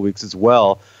next couple of weeks as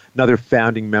well. Another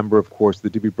founding member, of course, the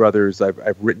Doobie Brothers.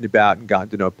 I've written about and gotten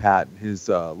to know Pat and his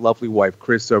lovely wife,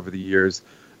 Chris, over the years.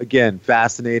 Again,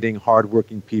 fascinating,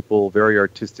 hardworking people, very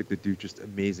artistic, that do just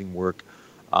amazing work.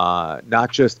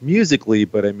 Not just musically,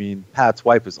 but I mean, Pat's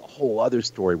wife is a whole other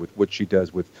story with what she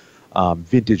does with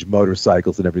vintage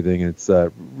motorcycles and everything. And it's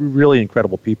really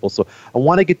incredible people. So I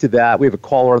want to get to that. We have a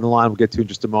caller on the line we'll get to in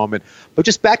just a moment. But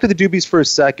just back to the Doobies for a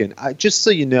second. Just so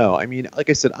you know, I mean, like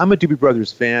I said, I'm a Doobie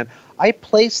Brothers fan. I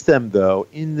place them, though,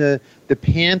 in the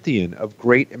pantheon of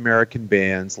great American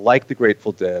bands like the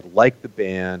Grateful Dead, like the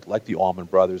Band, like the Allman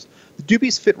Brothers. The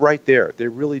Doobies fit right there. They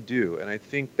really do. And I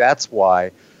think that's why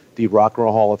the Rock and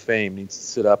Roll Hall of Fame needs to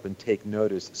sit up and take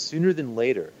notice sooner than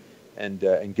later and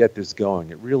get this going.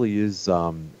 It really is,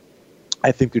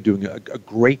 I think they're doing a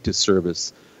great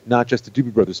disservice, not just to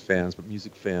Doobie Brothers fans, but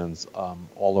music fans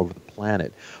all over the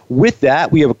planet. With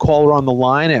that, we have a caller on the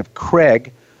line. I have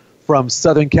Craig from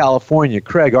Southern California.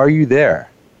 Craig, are you there?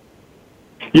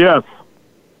 Yes.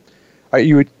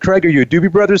 Craig, are you a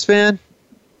Doobie Brothers fan?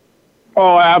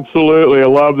 Oh, absolutely. I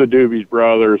love the Doobie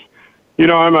Brothers. You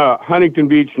know, I'm a Huntington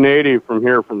Beach native from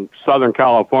here, from Southern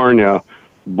California,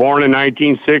 born in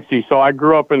 1960, so I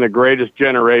grew up in the greatest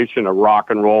generation of rock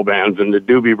and roll bands, and the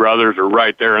Doobie Brothers are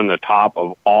right there in the top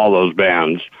of all those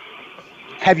bands.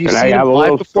 Have you seen them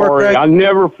live before, Craig? I'll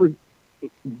never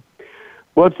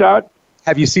What's that?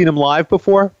 Have you seen them live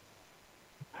before?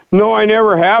 No, I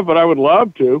never have, but I would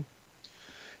love to.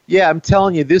 Yeah, I'm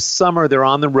telling you, this summer they're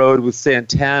on the road with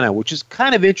Santana, which is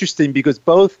kind of interesting because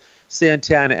both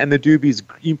Santana and the Doobies,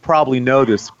 you probably know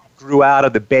this, grew out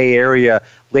of the Bay Area,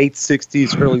 late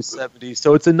 60s, early 70s.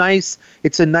 So it's a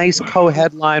nice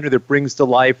co-headliner that brings to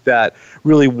life that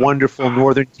really wonderful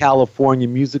Northern California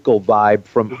musical vibe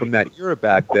from that era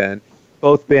back then.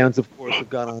 Both bands, of course,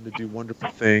 have gone on to do wonderful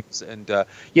things. And,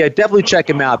 yeah, definitely check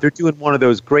them out. They're doing one of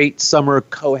those great summer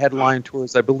co-headline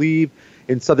tours, I believe.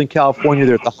 In Southern California,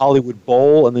 they're at the Hollywood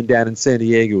Bowl, and then down in San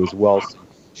Diego as well. So you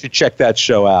should check that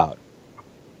show out.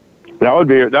 That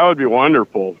would be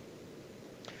wonderful.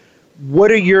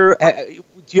 What are your? Do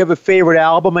you have a favorite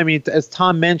album? I mean, as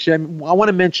Tom mentioned, I want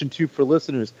to mention too for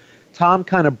listeners. Tom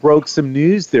kind of broke some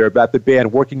news there about the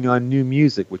band working on new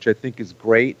music, which I think is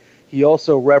great. He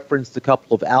also referenced a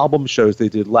couple of album shows they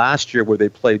did last year where they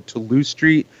played Toulouse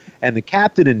Street and The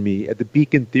Captain and Me at the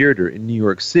Beacon Theater in New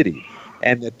York City.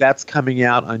 and that's coming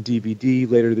out on DVD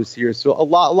later this year. So a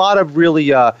lot of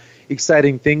really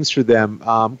exciting things for them.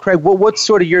 Craig, what's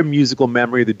sort of your musical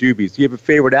memory of the Doobies? Do you have a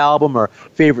favorite album or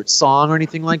favorite song or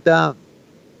anything like that?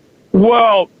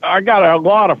 Well, I got a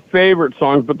lot of favorite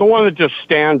songs, but the one that just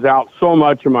stands out so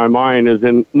much in my mind is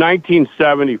in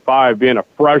 1975, being a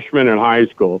freshman in high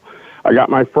school, I got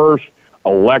my first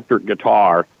electric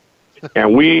guitar,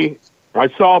 and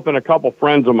myself and a couple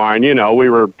friends of mine, we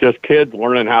were just kids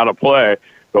learning how to play,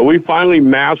 but we finally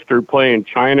mastered playing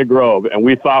China Grove, and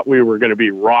we thought we were going to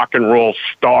be rock and roll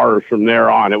stars from there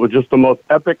on. It was just the most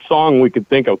epic song we could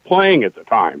think of playing at the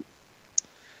time.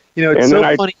 It's so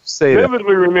funny you say that.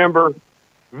 Vividly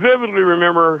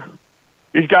remember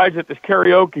these guys at this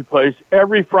karaoke place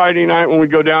every Friday night when we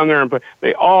go down there and play.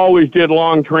 They always did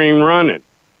Long Train Running.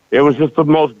 It was just the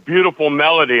most beautiful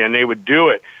melody, and they would do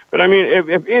it. But, I mean,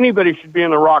 if anybody should be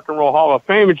in the Rock and Roll Hall of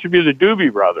Fame, it should be the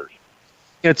Doobie Brothers.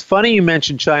 It's funny you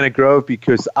mentioned China Grove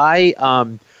because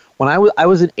when I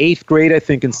was in 8th grade, I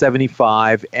think, in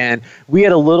 75, and we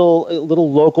had a little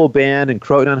local band in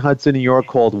Croton-on-Hudson, New York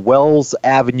called Wells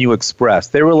Avenue Express.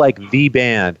 They were like the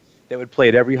band that would play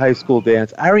at every high school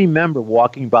dance. I remember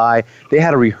walking by. They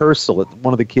had a rehearsal at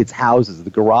one of the kids' houses. The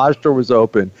garage door was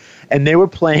open, and they were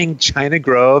playing China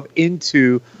Grove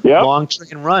into Long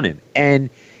Train Running. And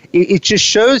it just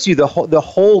shows you the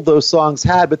whole those songs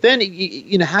had. But then,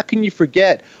 how can you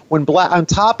forget when on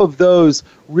top of those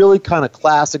really kind of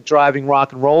classic driving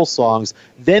rock and roll songs,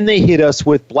 then they hit us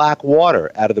with Black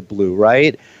Water out of the blue,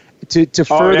 right? To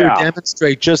further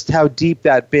demonstrate just how deep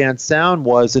that band's sound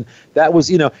was. And that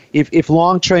was, if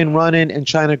Long Train Running and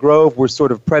China Grove were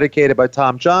sort of predicated by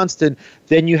Tom Johnston,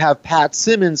 then you have Pat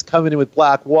Simmons coming in with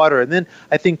Black Water. And then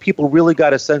I think people really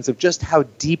got a sense of just how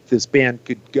deep this band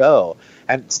could go.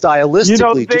 And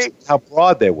stylistically, just how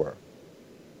broad they were.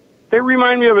 They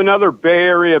remind me of another Bay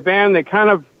Area band. They kind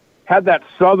of had that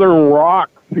southern rock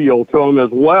feel to them as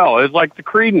well. It's like the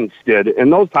Creedence did,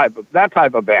 and that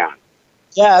type of band.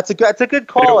 Yeah, it's a good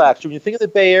call, actually. When you think of the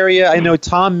Bay Area, I know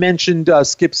Tom mentioned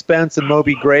Skip Spence and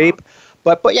Moby Grape,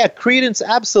 but yeah, Creedence,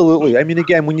 absolutely. I mean,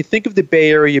 again, when you think of the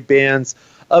Bay Area bands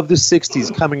of the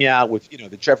 60s coming out with,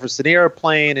 the Jefferson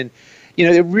Airplane, and,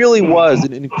 it really was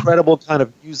an incredible kind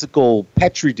of musical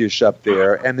petri dish up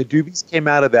there, and the Doobies came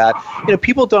out of that.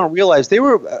 People don't realize they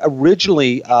were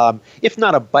originally, if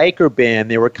not a biker band,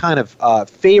 they were kind of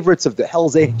favorites of the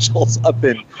Hells Angels up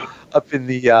in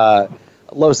the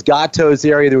Los Gatos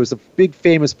area. There was a big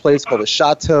famous place called the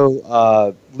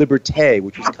Chateau Liberté,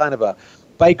 which was kind of a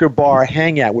biker bar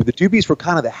hangout where the Doobies were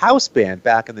kind of the house band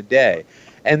back in the day.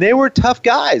 And they were tough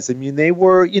guys. I mean, they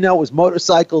were, it was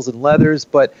motorcycles and leathers.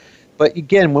 But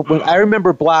again, when I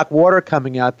remember Black Water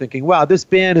coming out thinking, wow, this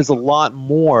band is a lot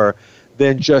more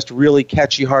than just really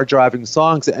catchy, hard-driving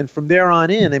songs. And from there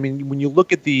on in, I mean, when you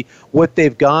look at what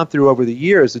they've gone through over the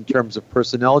years in terms of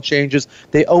personnel changes,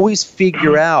 they always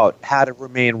figure out how to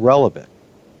remain relevant.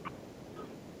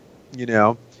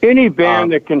 Any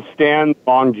band that can stand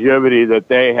longevity that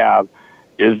they have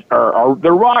are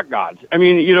they're rock gods. I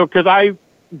mean, because I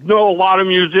know a lot of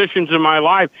musicians in my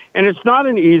life, and it's not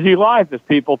an easy life as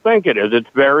people think it is. It's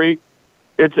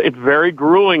very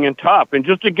grueling and tough. And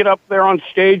just to get up there on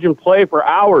stage and play for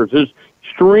hours is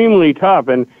extremely tough.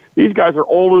 And these guys are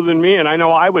older than me, and I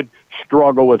know I would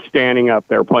struggle with standing up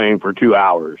there playing for 2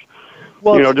 hours.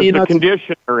 Well, the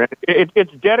conditioner,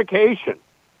 it's dedication.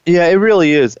 Yeah, it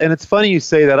really is. And it's funny you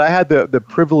say that. I had the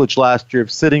privilege last year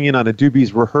of sitting in on a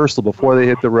Doobies rehearsal before they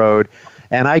hit the road.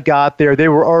 And I got there. They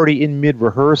were already in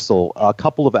mid-rehearsal, a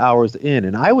couple of hours in.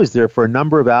 And I was there for a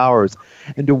number of hours.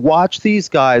 And to watch these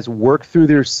guys work through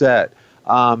their set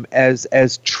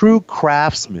as true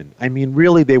craftsmen, I mean,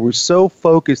 really, they were so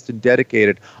focused and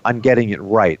dedicated on getting it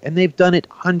right. And they've done it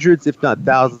hundreds, if not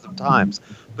thousands of times.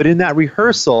 But in that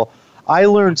rehearsal, I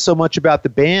learned so much about the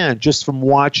band just from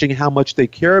watching how much they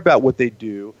care about what they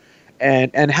do.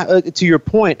 And how, to your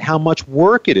point, how much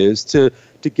work it is to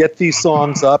get these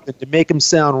songs up and to make them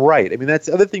sound right. I mean, that's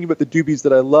the other thing about the Doobies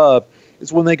that I love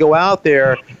is when they go out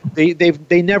there,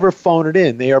 they never phone it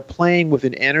in. They are playing with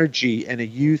an energy and a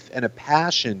youth and a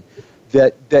passion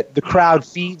that the crowd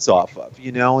feeds off of,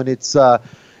 and it's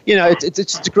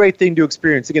it's a great thing to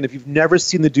experience. Again, if you've never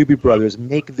seen the Doobie Brothers,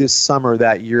 make this summer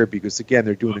that year because, again,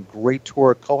 they're doing a great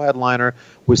tour, co-headliner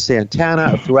with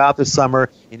Santana throughout the summer.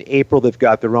 In April, they've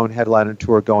got their own headliner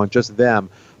tour going, just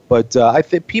them. But I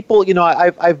think people,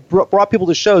 I've brought people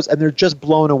to shows, and they're just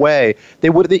blown away.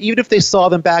 Even if they saw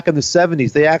them back in the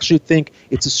 70s, they actually think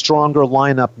it's a stronger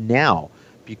lineup now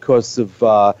because of,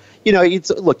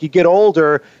 look, you get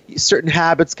older, certain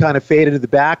habits kind of fade into the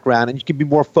background, and you can be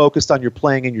more focused on your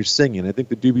playing and your singing. I think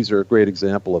the Doobies are a great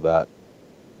example of that.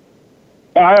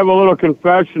 I have a little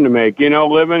confession to make. You know,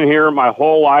 living here my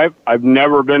whole life, I've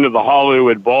never been to the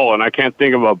Hollywood Bowl, and I can't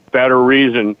think of a better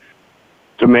reason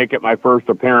to make it my first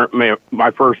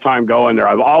time going there.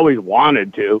 I've always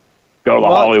wanted to go to the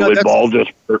Hollywood Bowl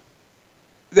just for.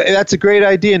 That's a great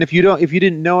idea, and if you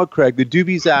didn't know it, Craig, the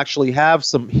Doobies actually have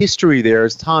some history there.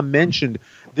 As Tom mentioned,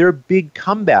 their big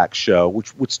comeback show,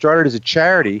 which started as a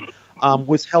charity,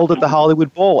 was held at the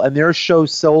Hollywood Bowl, and their show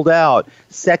sold out,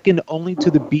 second only to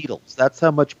the Beatles. That's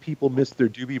how much people missed their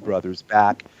Doobie Brothers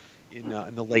back in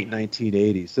the late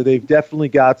 1980s. So they've definitely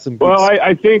got some good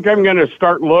I think I'm going to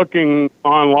start looking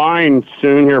online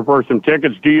soon here for some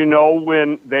tickets. Do you know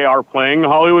when they are playing the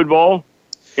Hollywood Bowl?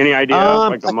 Any idea?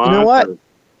 Like a month? You know what?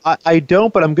 I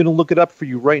don't, but I'm going to look it up for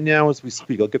you right now as we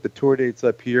speak. I'll get the tour dates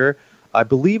up here. I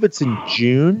believe it's in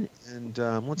June, and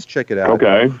let's check it out.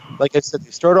 Okay. Like I said,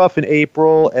 they start off in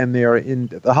April, and they're in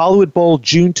the Hollywood Bowl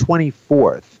June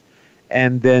 24th.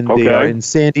 And then they are in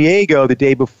San Diego the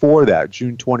day before that,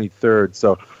 June 23rd.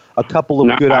 So a couple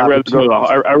of good opportunities.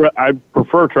 I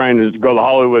prefer trying to go to the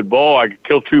Hollywood Bowl. I could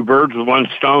kill two birds with one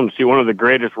stone, see one of the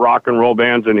greatest rock and roll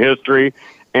bands in history,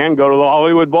 and go to the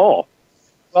Hollywood Bowl.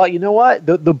 Well, you know what?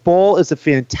 The Bowl is a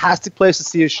fantastic place to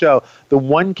see a show. The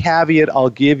one caveat I'll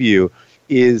give you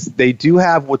is they do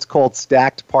have what's called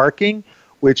stacked parking,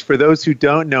 which for those who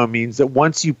don't know means that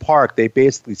once you park, they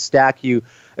basically stack you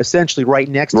essentially right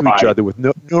next to each other with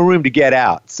no room to get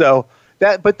out. So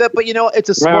but you know, it's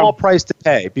a small price to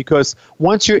pay because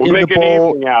once you're in the Bowl,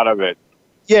 anything out of it.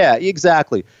 Yeah,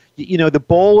 exactly. You know, the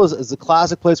Bowl is a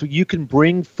classic place where you can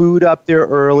bring food up there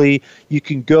early. You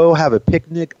can go have a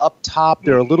picnic up top.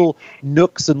 There are little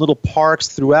nooks and little parks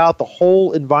throughout the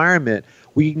whole environment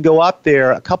where you can go up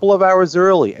there a couple of hours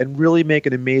early and really make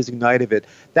an amazing night of it.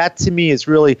 That, to me, is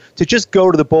really, to just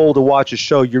go to the Bowl to watch a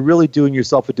show, you're really doing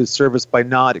yourself a disservice by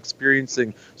not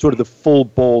experiencing sort of the full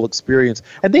Bowl experience.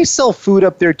 And they sell food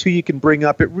up there, too, you can bring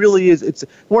up. It really is, it's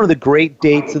one of the great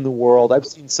dates in the world. I've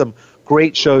seen some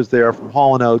great shows there, from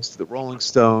Hall & Oates to the Rolling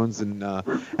Stones, and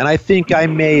I think I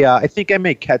may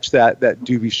catch that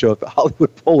Doobie show at the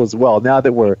Hollywood Bowl as well. Now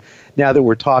that we're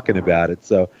talking about it,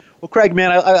 so well, Craig,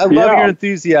 man, I love your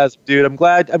enthusiasm, dude. I'm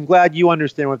glad you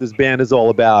understand what this band is all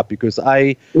about because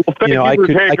thank you for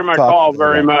taking my call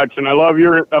very much, and I love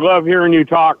hearing you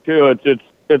talk too.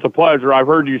 It's a pleasure. I've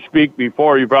heard you speak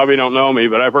before. You probably don't know me,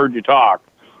 but I've heard you talk.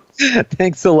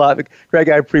 Thanks a lot, Craig.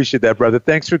 I appreciate that, brother.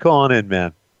 Thanks for calling in,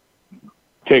 man.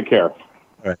 Take care. All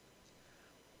right.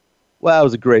 Well, that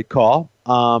was a great call.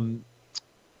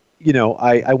 You know,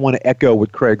 I want to echo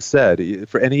what Craig said.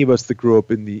 For any of us that grew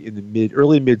up in the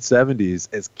early mid 70s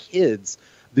as kids,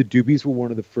 the Doobies were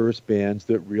one of the first bands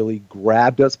that really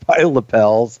grabbed us by the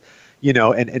lapels, you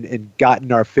know, and got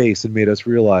in our face and made us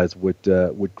realize what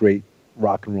great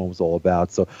rock and roll was all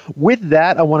about. So with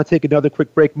that, I want to take another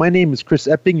quick break. My name is Chris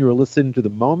Epping. You're listening to The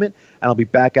Moment, and I'll be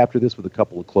back after this with a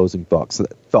couple of closing thoughts.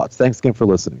 Thanks again for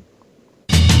listening.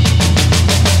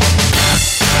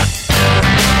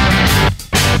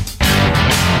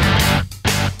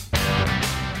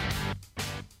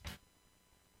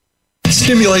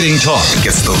 Stimulating talk.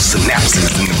 Gets those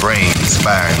synapses in the brain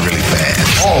firing really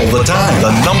fast. All the time.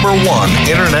 The #1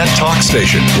 internet talk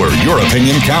station where your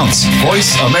opinion counts.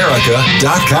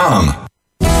 VoiceAmerica.com.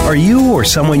 Are you or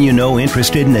someone you know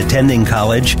interested in attending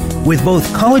college? With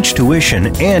both college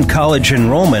tuition and college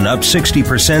enrollment up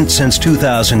 60% since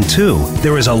 2002,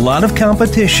 there is a lot of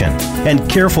competition, and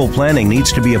careful planning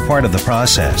needs to be a part of the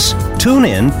process. Tune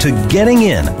in to Getting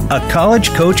In, a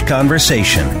college coach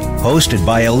conversation, hosted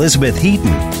by Elizabeth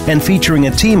Heaton and featuring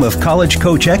a team of college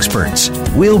coach experts.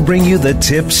 We'll bring you the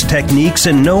tips, techniques,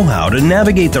 and know-how to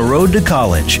navigate the road to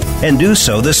college and do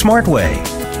so the smart way.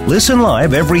 Listen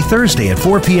live every Thursday at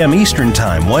 4 p.m. Eastern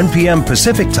Time, 1 p.m.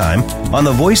 Pacific Time on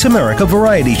the Voice America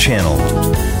Variety Channel.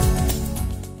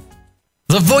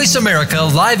 The Voice America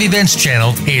Live Events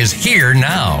channel is here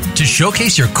now to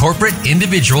showcase your corporate,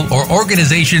 individual, or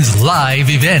organization's live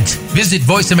event. Visit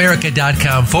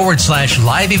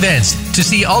voiceamerica.com/live events to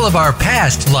see all of our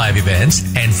past live events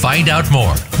and find out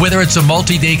more. Whether it's a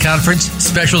multi-day conference,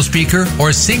 special speaker,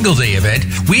 or single-day event,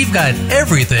 we've got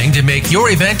everything to make your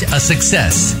event a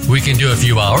success. We can do a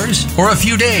few hours or a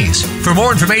few days. For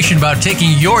more information about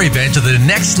taking your event to the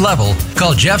next level,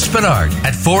 call Jeff Spinard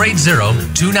at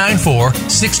 480-294-5555.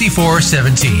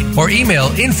 480-294-6417 or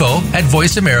email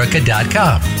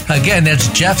info@voiceamerica.com. Again, that's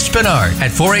Jeff Spinard at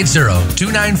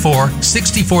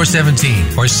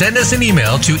 480-294-6417 or send us an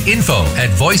email to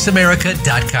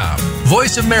info@voiceamerica.com.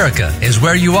 Voice America is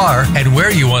where you are and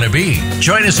where you want to be.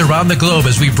 Join us around the globe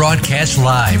as we broadcast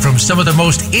live from some of the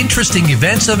most interesting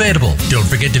events available. Don't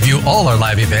forget to view all our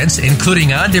live events,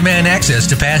 including on-demand access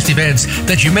to past events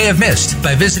that you may have missed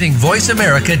by visiting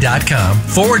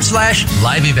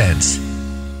voiceamerica.com/live events.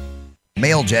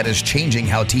 MailJet is changing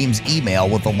how teams email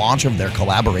with the launch of their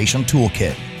collaboration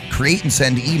toolkit. Create and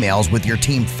send emails with your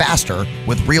team faster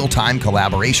with real-time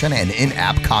collaboration and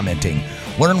in-app commenting.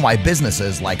 Learn why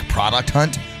businesses like Product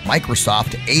Hunt,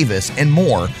 Microsoft, Avis, and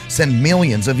more send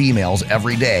millions of emails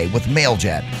every day with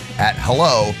MailJet at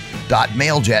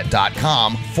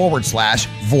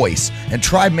hello.mailjet.com/voice and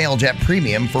try MailJet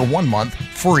Premium for 1 month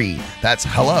free. That's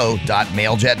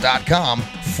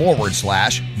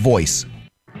hello.mailjet.com/voice.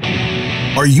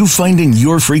 Are you finding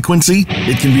your frequency?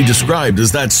 It can be described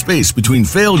as that space between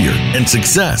failure and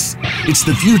success. It's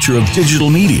the future of digital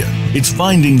media. It's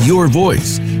finding your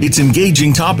voice. It's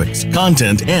engaging topics,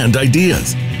 content, and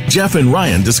ideas. Jeff and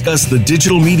Ryan discuss the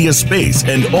digital media space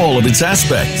and all of its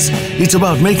aspects. It's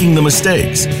about making the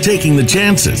mistakes, taking the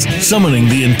chances, summoning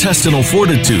the intestinal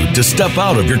fortitude to step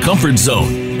out of your comfort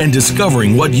zone, and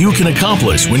discovering what you can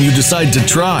accomplish when you decide to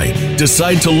try,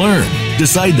 decide to learn,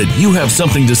 decide that you have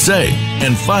something to say,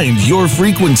 and find your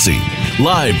frequency.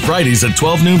 Live Fridays at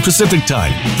 12 noon Pacific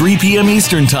Time, 3 p.m.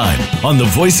 Eastern Time on the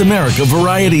Voice America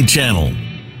Variety Channel.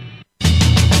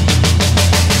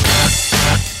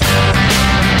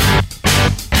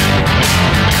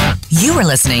 You are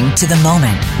listening to The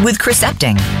Moment with Chris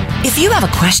Epting. If you have a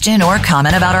question or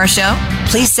comment about our show,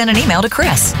 please send an email to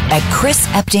Chris at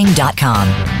chrisepting.com.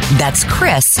 That's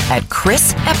Chris at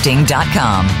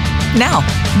chrisepting.com. Now,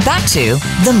 back to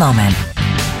The Moment.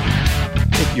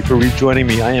 Thank you for rejoining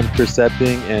me. I am Chris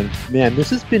Epting, and man,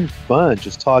 this has been fun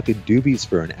just talking Doobies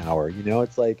for an hour. You know,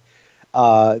 it's like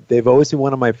they've always been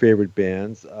one of my favorite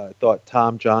bands. I thought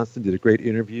Tom Johnston did a great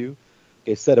interview.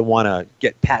 Like I said, I want to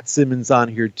get Pat Simmons on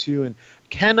here too, and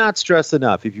cannot stress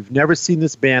enough, if you've never seen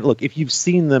this band, look, if you've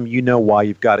seen them, you know why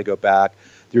you've got to go back.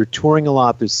 They're touring a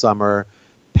lot this summer.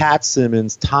 Pat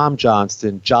Simmons, Tom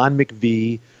Johnston, John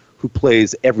McVie, who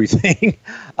plays everything,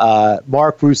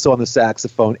 Mark Russo on the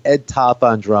saxophone, Ed Toth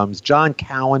on drums, John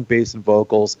Cowan, bass and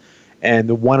vocals, and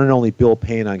the one and only Bill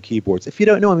Payne on keyboards. If you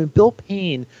don't know, I mean, Bill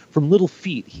Payne from Little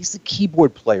Feat, he's the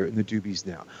keyboard player in the Doobies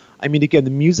now. I mean, again, the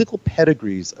musical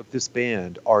pedigrees of this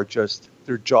band are just,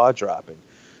 they're jaw-dropping.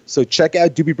 So check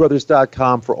out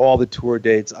doobiebrothers.com for all the tour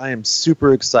dates. I am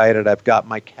super excited. I've got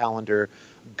my calendar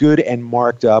good and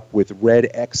marked up with red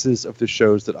X's of the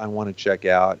shows that I want to check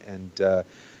out. And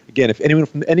again, if anyone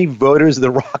from any voters of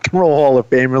the Rock and Roll Hall of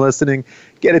Fame are listening,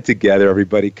 get it together,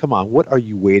 everybody. Come on, what are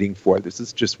you waiting for? This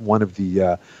is just one of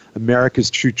the America's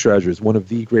true treasures, one of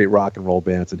the great rock and roll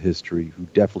bands in history who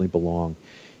definitely belong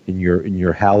in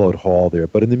your hallowed hall there.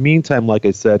 But in the meantime, like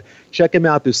I said, check them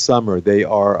out this summer. They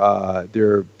are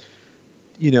they're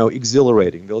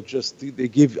exhilarating. They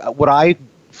give what I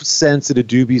sense at a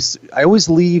Doobies. I always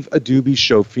leave a Doobies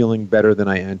show feeling better than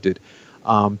I entered,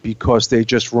 because they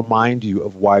just remind you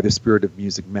of why the spirit of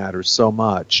music matters so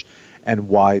much, and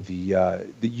why the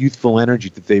youthful energy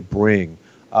that they bring,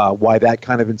 why that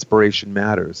kind of inspiration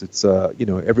matters. It's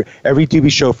every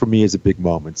Doobie show for me is a big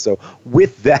moment. So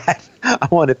with that, I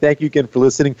want to thank you again for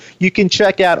listening. You can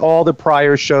check out all the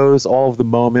prior shows, all of the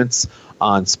moments,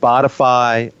 on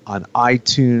Spotify, on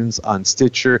iTunes, on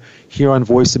Stitcher, here on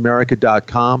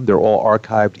voiceamerica.com. They're all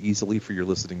archived easily for your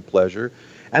listening pleasure.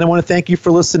 And I want to thank you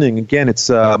for listening. Again, it's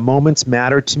moments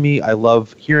matter to me. I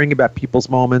love hearing about people's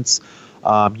moments.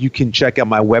 You can check out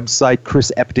my website,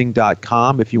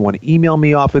 chrisepting.com. If you want to email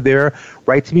me off of there,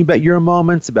 write to me about your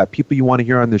moments, about people you want to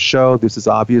hear on the show. This is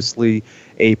obviously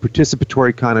a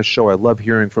participatory kind of show. I love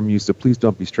hearing from you, so please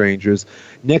don't be strangers.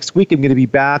 Next week, I'm going to be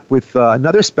back with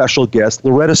another special guest,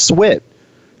 Loretta Swit.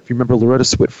 If you remember Loretta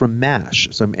Swit from MASH.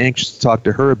 So I'm anxious to talk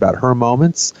to her about her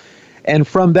moments. And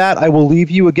from that, I will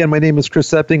leave you. Again, my name is Chris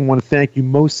Epting. I want to thank you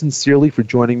most sincerely for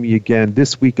joining me again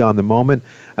this week on The Moment,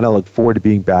 and I look forward to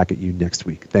being back at you next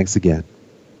week. Thanks again.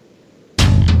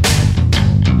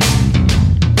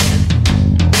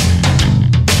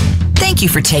 Thank you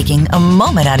for taking a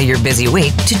moment out of your busy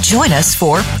week to join us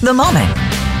for The Moment.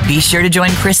 Be sure to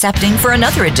join Chris Epting for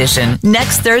another edition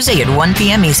next Thursday at 1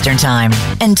 p.m. Eastern Time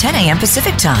and 10 a.m.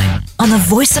 Pacific Time on the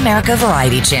Voice America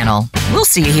Variety Channel. We'll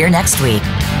see you here next week.